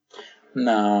Mexico?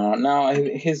 No,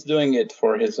 he's doing it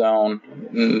for his own.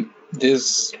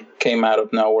 This came out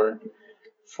of nowhere.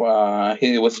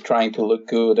 He was trying to look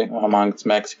good amongst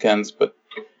Mexicans, but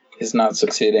he's not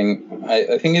succeeding.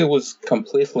 I think it was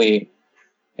completely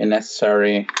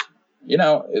unnecessary,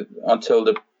 until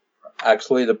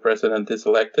the president is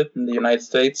elected in the United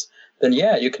States. Then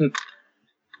yeah, you can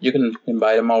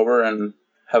invite him over and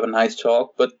have a nice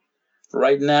talk. But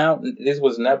right now, this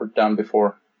was never done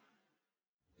before.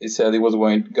 He said he was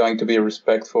going to be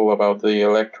respectful about the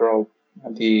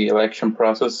election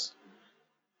process.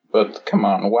 But come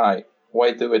on, why?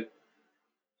 Why do it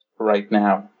right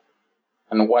now?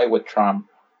 And why with Trump?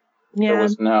 Yeah. There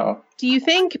was no. Do you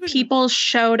think people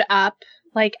showed up,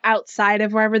 like, outside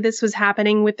of wherever this was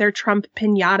happening with their Trump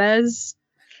piñatas?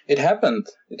 It happened.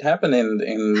 It happened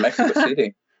in Mexico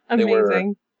City.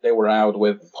 Amazing. They were out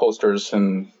with posters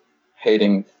and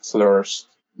hating slurs.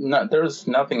 No, there's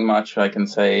nothing much I can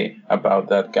say about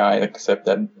that guy except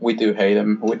that we do hate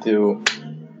him. We do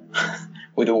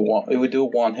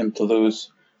want him to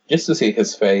lose just to see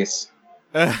his face.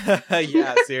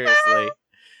 Yeah, seriously.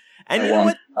 And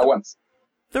I want.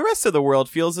 The rest of the world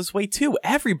feels this way too.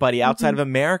 Everybody outside of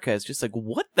America is just like,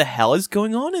 what the hell is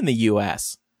going on in the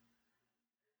U.S.?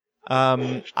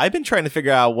 I've been trying to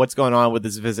figure out what's going on with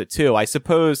this visit too. I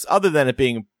suppose, other than it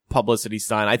being publicity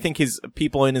stunt, I think his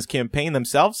people in his campaign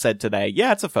themselves said today,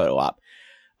 yeah, it's a photo op.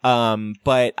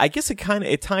 But I guess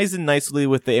it ties in nicely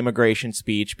with the immigration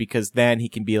speech, because then he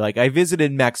can be like, I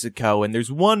visited Mexico and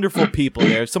there's wonderful people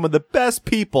there, some of the best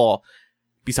people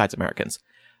besides Americans.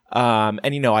 And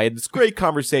I had this great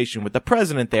conversation with the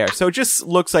president there. So it just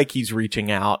looks like he's reaching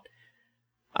out.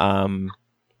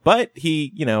 But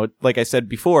he, like I said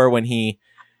before, when he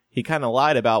kind of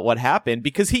lied about what happened,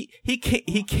 because he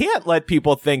can't let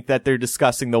people think that they're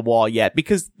discussing the wall yet,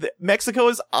 because Mexico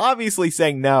is obviously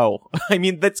saying no. I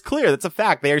mean, that's clear. That's a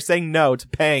fact. They are saying no to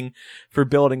paying for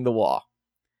building the wall.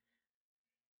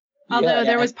 Although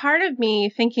there was part of me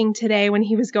thinking today when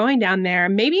he was going down there,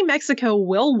 maybe Mexico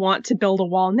will want to build a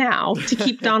wall now to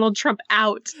keep Donald Trump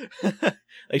out.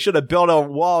 They should have built a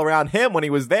wall around him when he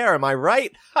was there. Am I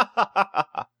right?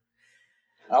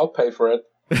 I'll pay for it.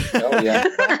 Oh, yeah.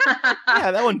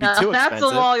 Yeah, that wouldn't be too expensive. That's the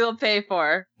wall you'll pay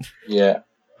for. Yeah.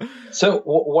 So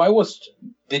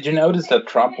did you notice that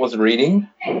Trump was reading?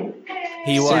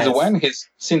 He was.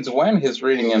 Since when he's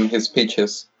reading in his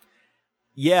speeches?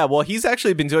 Yeah, well, he's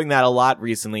actually been doing that a lot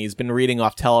recently. He's been reading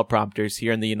off teleprompters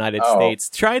here in the United States,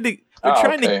 they're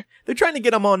trying to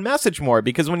get him on message more,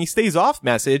 because when he stays off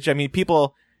message, I mean,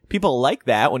 people like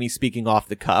that when he's speaking off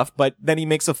the cuff, but then he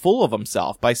makes a fool of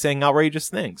himself by saying outrageous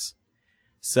things.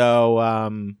 So,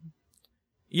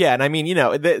 Yeah, and I mean,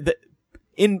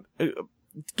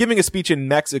 giving a speech in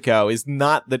Mexico is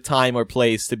not the time or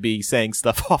place to be saying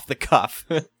stuff off the cuff.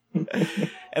 And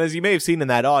as you may have seen in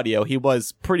that audio, he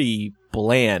was pretty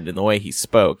bland in the way he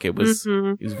spoke. He was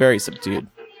very subdued.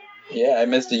 Yeah, I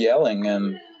missed the yelling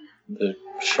and the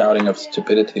shouting of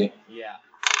stupidity. Yeah,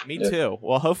 me too.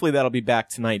 Well, hopefully that'll be back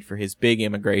tonight for his big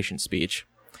immigration speech.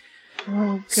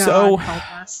 Oh, God, so,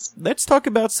 help us. Let's talk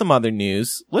about some other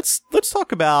news. Let's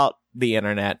talk about the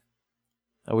internet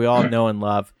that we all know and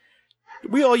love.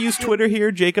 We all use Twitter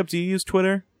here. Jacob, do you use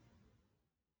Twitter?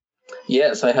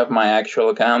 Yes, I have my actual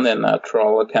account and a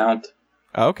troll account.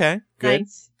 Okay, good.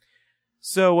 Nice.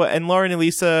 So, and Laura and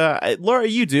Elisa, Laura,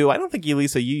 you do. I don't think,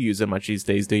 Elisa, you use it much these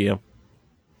days, do you?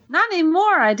 Not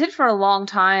anymore. I did for a long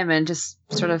time and just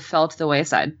sort of fell to the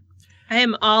wayside. I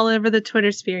am all over the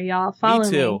Twitter sphere, y'all. Follow me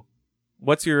too.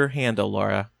 What's your handle,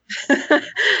 Laura?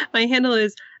 My handle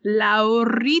is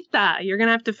Laurita. You're going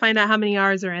to have to find out how many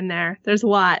R's are in there. There's a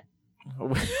lot.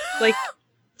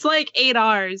 It's like 8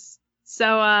 R's. So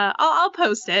I'll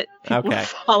post it. People okay.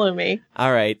 Follow me.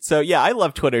 All right. So yeah, I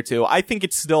love Twitter too. I think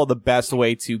it's still the best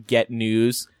way to get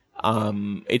news.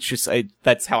 It's just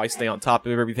that's how I stay on top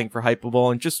of everything for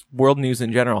Hypable and just world news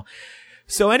in general.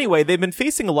 So anyway, they've been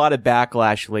facing a lot of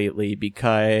backlash lately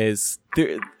because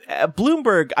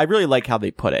Bloomberg, I really like how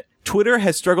they put it. Twitter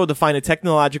has struggled to find a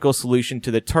technological solution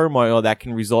to the turmoil that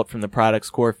can result from the product's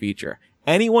core feature.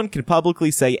 Anyone can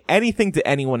publicly say anything to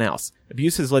anyone else.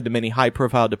 Abuse has led to many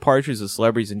high-profile departures of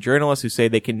celebrities and journalists who say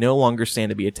they can no longer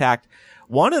stand to be attacked.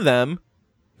 One of them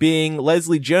being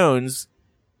Leslie Jones.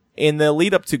 In the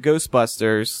lead-up to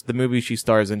Ghostbusters, the movie she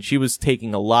stars in, she was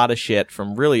taking a lot of shit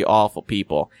from really awful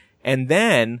people. And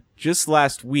then, just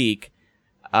last week,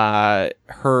 her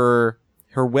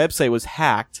website was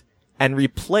hacked and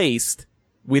replaced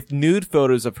with nude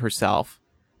photos of herself,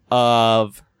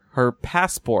 of her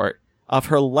passport, of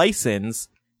her license,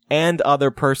 and other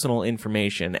personal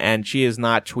information. And she has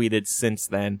not tweeted since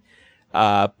then.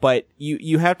 But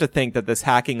you have to think that this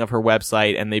hacking of her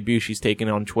website and the abuse she's taken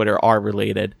on Twitter are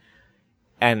related.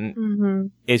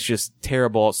 And it's just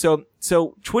terrible. So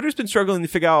Twitter's been struggling to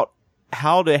figure out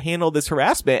how to handle this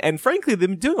harassment. And frankly, they've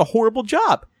been doing a horrible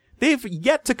job. They've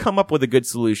yet to come up with a good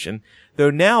solution. Though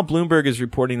now Bloomberg is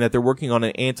reporting that they're working on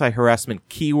an anti-harassment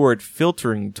keyword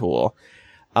filtering tool.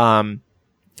 And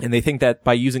they think that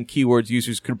by using keywords,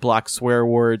 users could block swear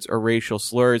words or racial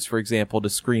slurs, for example, to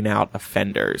screen out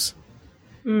offenders.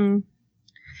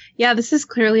 Yeah, this is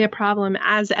clearly a problem,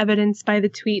 as evidenced by the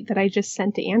tweet that I just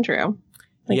sent to Andrew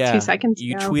 2 seconds ago.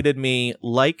 You tweeted me,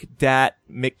 like dat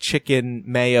McChicken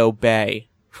Mayo Bay.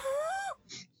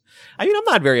 I mean, I'm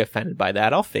not very offended by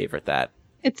that. I'll favorite that.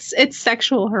 It's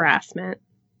sexual harassment.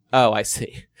 Oh, I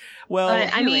see. Well,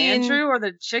 I mean, Andrew or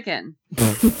the chicken?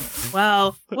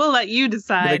 Well, we'll let you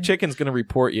decide. The chicken's going to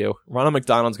report you. Ronald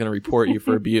McDonald's going to report you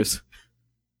for abuse.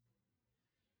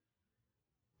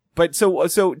 But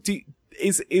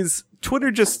is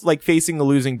Twitter just like facing a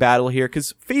losing battle here?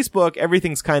 Because Facebook,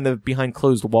 everything's kind of behind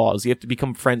closed walls. You have to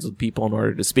become friends with people in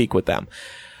order to speak with them.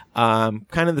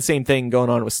 Kind of the same thing going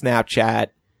on with Snapchat.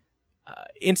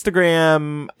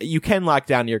 Instagram, you can lock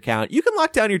down your account. You can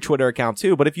lock down your Twitter account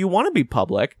too, but if you want to be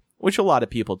public, which a lot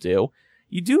of people do,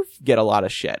 you do get a lot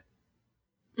of shit.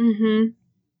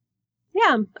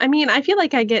 Yeah, I mean, I feel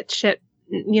like I get shit,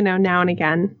 now and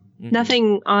again.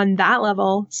 Nothing on that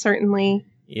level, certainly.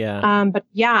 Yeah. But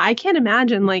yeah, I can't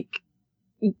imagine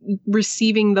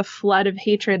receiving the flood of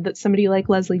hatred that somebody like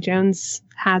Leslie Jones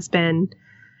has been.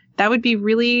 That would be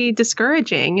really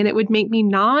discouraging, and it would make me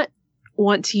not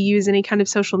want to use any kind of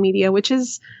social media, which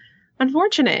is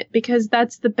unfortunate because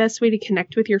that's the best way to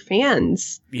connect with your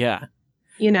fans. Yeah.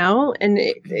 And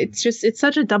it's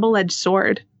such a double-edged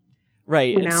sword.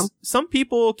 Right. Some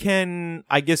people can,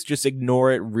 I guess, just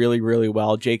ignore it really, really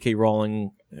well. J.K.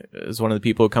 Rowling is one of the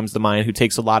people who comes to mind who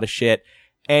takes a lot of shit.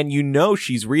 And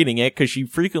she's reading it because she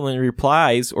frequently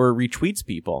replies or retweets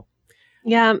people.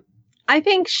 Yeah. I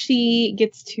think she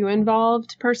gets too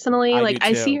involved personally.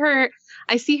 I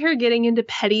see her getting into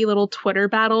petty little Twitter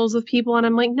battles with people and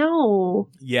I'm like, no.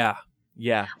 Yeah.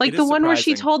 Yeah. Like the one where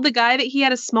she told the guy that he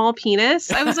had a small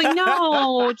penis. I was like,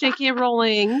 no, J.K.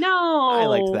 Rowling, no. I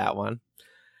liked that one.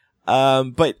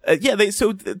 The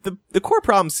core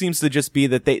problem seems to just be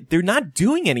that they're not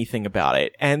doing anything about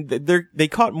it. And they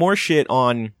caught more shit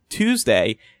on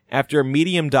Tuesday after a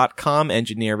Medium.com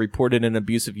engineer reported an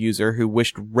abusive user who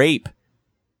wished rape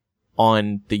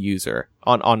on the user,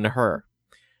 on her.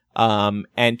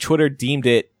 And Twitter deemed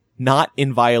it not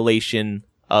in violation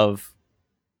of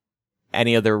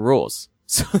any of their rules.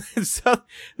 So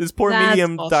this poor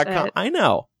Medium.com. I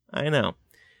know.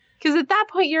 Because at that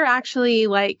point, you're actually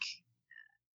like,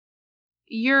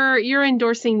 you're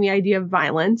endorsing the idea of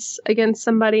violence against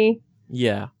somebody.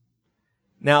 Yeah.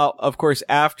 Now, of course,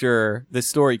 after this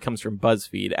story comes from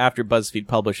BuzzFeed, after BuzzFeed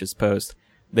publishes post,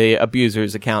 the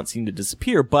abuser's account seemed to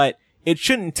disappear, but it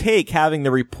shouldn't take having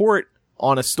the report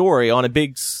on a story on a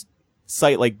big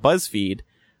site like BuzzFeed,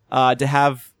 to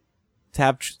have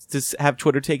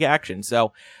Twitter take action.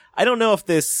 So I don't know if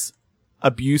this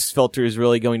abuse filter is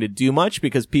really going to do much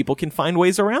because people can find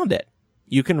ways around it.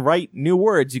 You can write new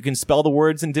words. You can spell the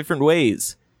words in different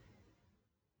ways.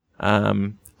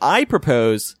 I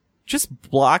propose just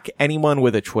block anyone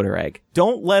with a Twitter egg.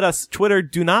 Twitter,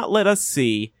 do not let us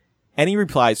see any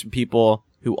replies from people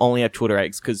who only have Twitter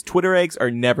eggs, because Twitter eggs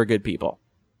are never good people.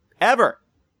 Ever.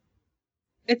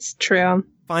 It's true.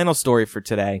 Final story for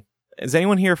today. Is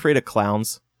anyone here afraid of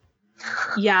clowns?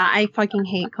 Yeah, I fucking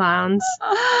hate clowns.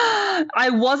 I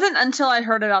wasn't until I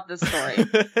heard about this story.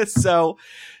 So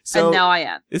and now I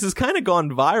am. This has kind of gone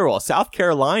viral. South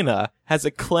Carolina has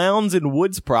a clowns in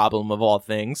woods problem, of all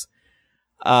things.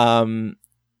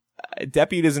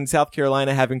 Deputies in South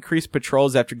Carolina have increased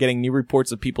patrols after getting new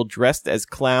reports of people dressed as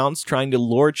clowns trying to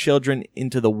lure children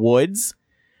into the woods.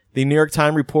 The New York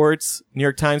Times reports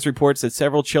that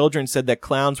several children said that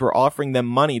clowns were offering them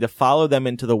money to follow them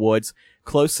into the woods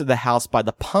close to the house by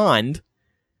the pond.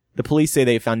 The police say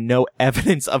they found no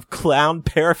evidence of clown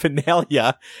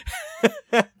paraphernalia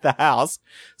at the house,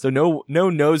 so no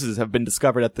noses have been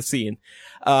discovered at the scene.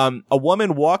 A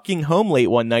woman walking home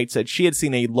late one night said she had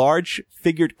seen a large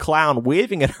figured clown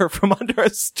waving at her from under a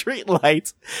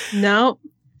streetlight. No.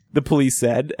 The police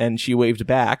said, and she waved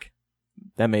back.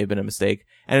 That may have been a mistake.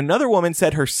 And another woman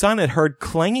said her son had heard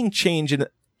clanging chains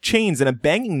and a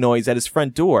banging noise at his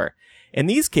front door. In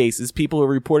these cases, people who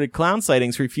reported clown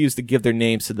sightings refused to give their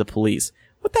names to the police.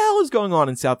 What the hell is going on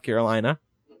in South Carolina?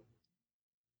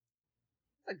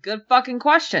 A good fucking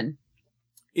question.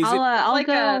 I'll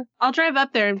drive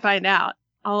up there and find out.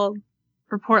 I'll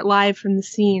report live from the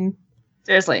scene.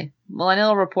 Seriously,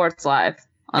 Millennial reports live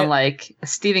on like a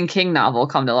Stephen King novel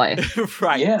come to life.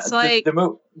 Right. Yeah, it's like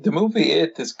the movie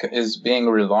It is being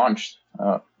relaunched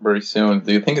very soon.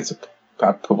 Do you think it's a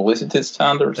publicity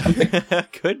stunt or something?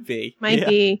 Could be. Might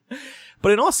be.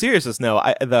 But in all seriousness,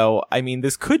 I mean,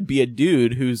 this could be a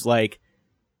dude who's like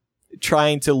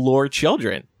trying to lure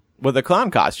children with a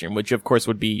clown costume, which of course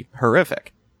would be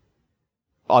horrific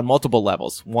on multiple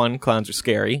levels. One, clowns are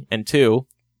scary, and two,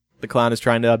 the clown is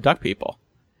trying to abduct people.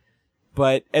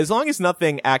 But as long as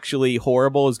nothing actually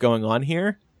horrible is going on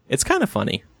here, it's kind of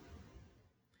funny.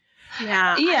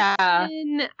 Yeah. Yeah.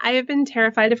 I have been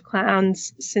terrified of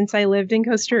clowns since I lived in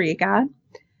Costa Rica.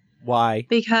 Why?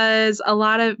 Because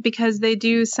they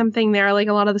do something there, like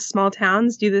a lot of the small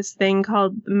towns do this thing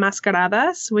called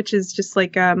mascaradas, which is just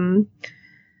like a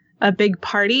big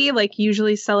party, like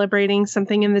usually celebrating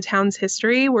something in the town's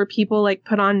history, where people like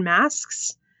put on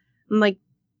masks and like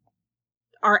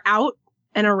are out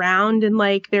and around, and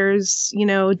like there's,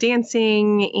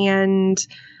 dancing and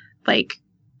like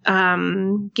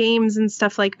games and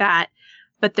stuff like that.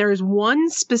 But there's one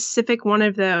specific one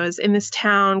of those in this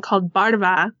town called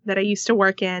Barva that I used to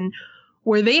work in,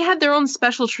 where they had their own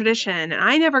special tradition, and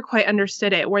I never quite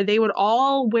understood it, where they would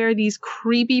all wear these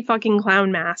creepy fucking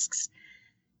clown masks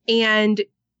and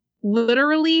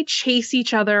literally chase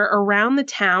each other around the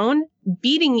town,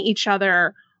 beating each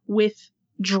other with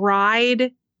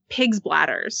dried pig's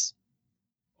bladders.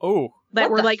 Oh.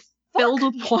 That were like filled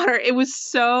with water. It was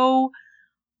so...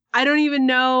 I don't even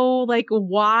know like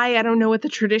why. I don't know what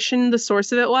the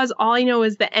source of it was. All I know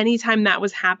is that anytime that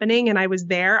was happening and I was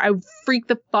there, I would freak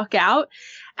the fuck out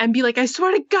and be like, I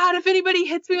swear to God, if anybody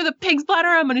hits me with a pig's bladder,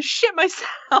 I'm going to shit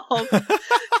myself.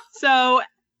 So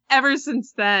ever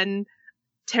since then,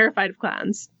 terrified of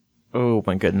clowns. Oh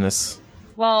my goodness.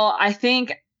 Well, I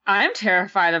think I'm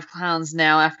terrified of clowns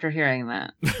now after hearing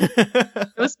that.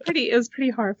 It was pretty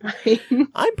horrifying.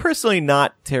 I'm personally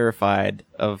not terrified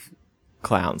of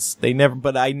clowns.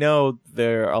 But I know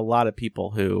there are a lot of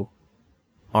people who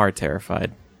are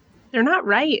terrified. They're not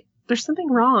right. There's something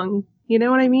wrong. You know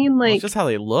what I mean? Like, it's just how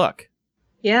they look.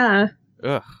 Yeah.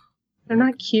 Ugh. They're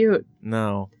not cute.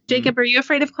 No. Jacob, are you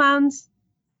afraid of clowns?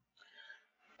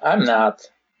 I'm not.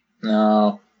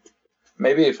 No.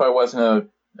 Maybe if I was in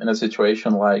a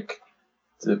situation like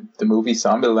the movie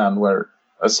Zombieland, where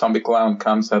a zombie clown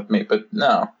comes at me, but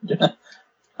no.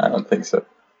 I don't think so.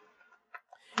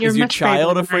 Is your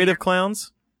child afraid of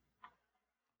clowns?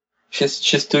 She's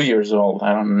 2 years old.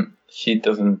 She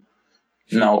doesn't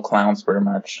know clowns very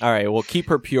much. All right, well, keep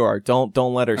her pure. Don't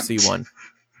let her see one.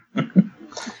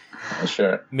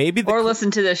 Sure. Maybe or listen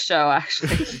to this show,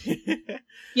 actually.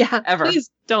 Yeah, Ever. please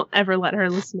don't ever let her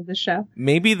listen to the show.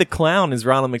 Maybe the clown is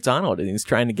Ronald McDonald and he's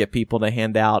trying to get people to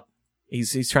hand out.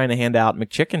 He's trying to hand out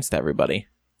McChickens to everybody.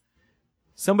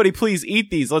 Somebody please eat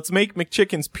these. Let's make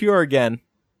McChickens pure again.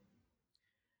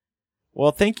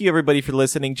 Well, thank you everybody for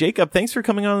listening. Jacob, thanks for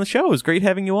coming on the show. It was great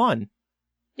having you on.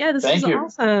 Yeah, this Thank is you.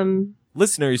 awesome.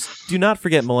 Listeners, do not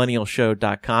forget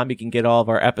millennialshow.com. You can get all of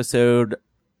our episode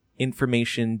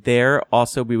information there.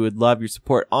 Also, we would love your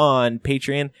support on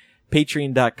Patreon,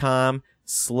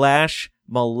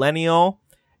 patreon.com/millennial.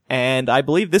 And I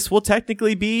believe this will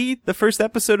technically be the first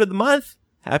episode of the month.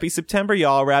 Happy September,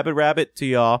 y'all. Rabbit to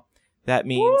y'all. That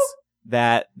means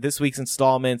that this week's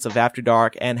installments of After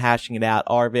Dark and Hashing It Out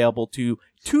are available to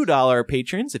 $2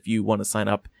 patrons. If you want to sign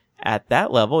up at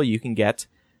that level, you can get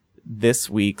this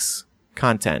week's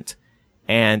content.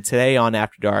 And today on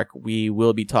After Dark, we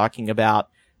will be talking about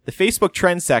the Facebook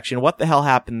trends section. What the hell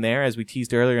happened there, as we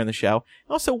teased earlier in the show.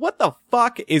 Also, what the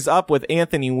fuck is up with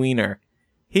Anthony Weiner?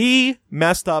 He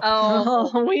messed up.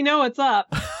 Oh, we know what's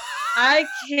up. I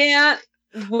can't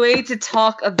wait to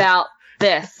talk about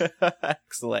this.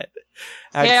 Excellent.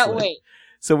 Can't wait.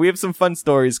 So we have some fun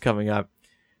stories coming up.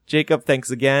 Jacob,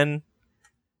 thanks again.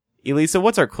 Elisa,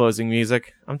 what's our closing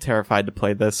music? I'm terrified to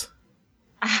play this.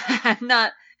 I'm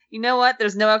not. You know what?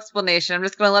 There's no explanation. I'm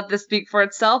just going to let this speak for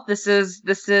itself. This is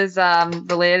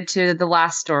related to the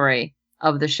last story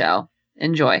of the show.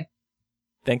 Enjoy.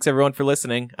 Thanks everyone for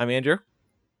listening. I'm Andrew.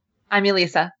 I'm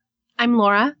Elisa. I'm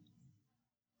Laura.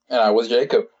 And I was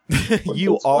Jacob.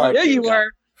 You are. Yeah, you were.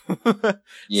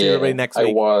 See everybody next week.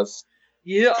 I was.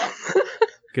 Yeah.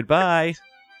 Goodbye.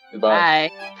 Goodbye.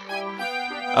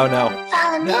 Bye. Oh no.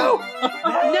 Follow me. No.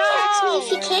 Catch me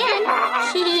if you can.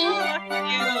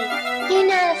 You're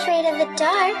not afraid of the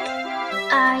dark,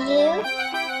 are you?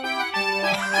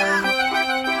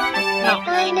 No.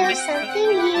 I know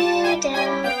something you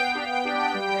don't.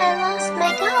 I lost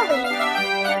my dolly.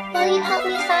 Will you help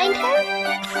me find her?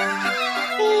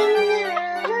 Ring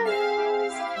around the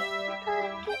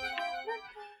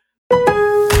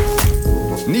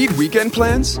rosy. Need weekend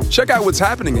plans? Check out what's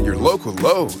happening at your local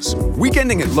Lowe's.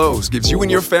 Weekending at Lowe's gives you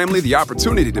and your family the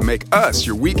opportunity to make us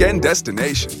your weekend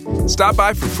destination. Stop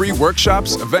by for free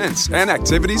workshops, events, and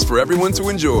activities for everyone to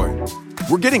enjoy.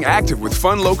 We're getting active with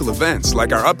fun local events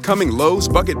like our upcoming Lowe's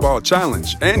Bucket Ball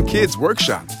Challenge and Kids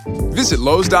Workshop. Visit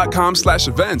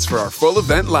Lowe's.com/events for our full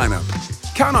event lineup.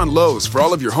 Count on Lowe's for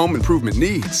all of your home improvement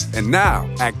needs. And now,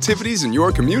 activities in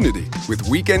your community with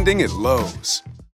Weekending at Lowe's.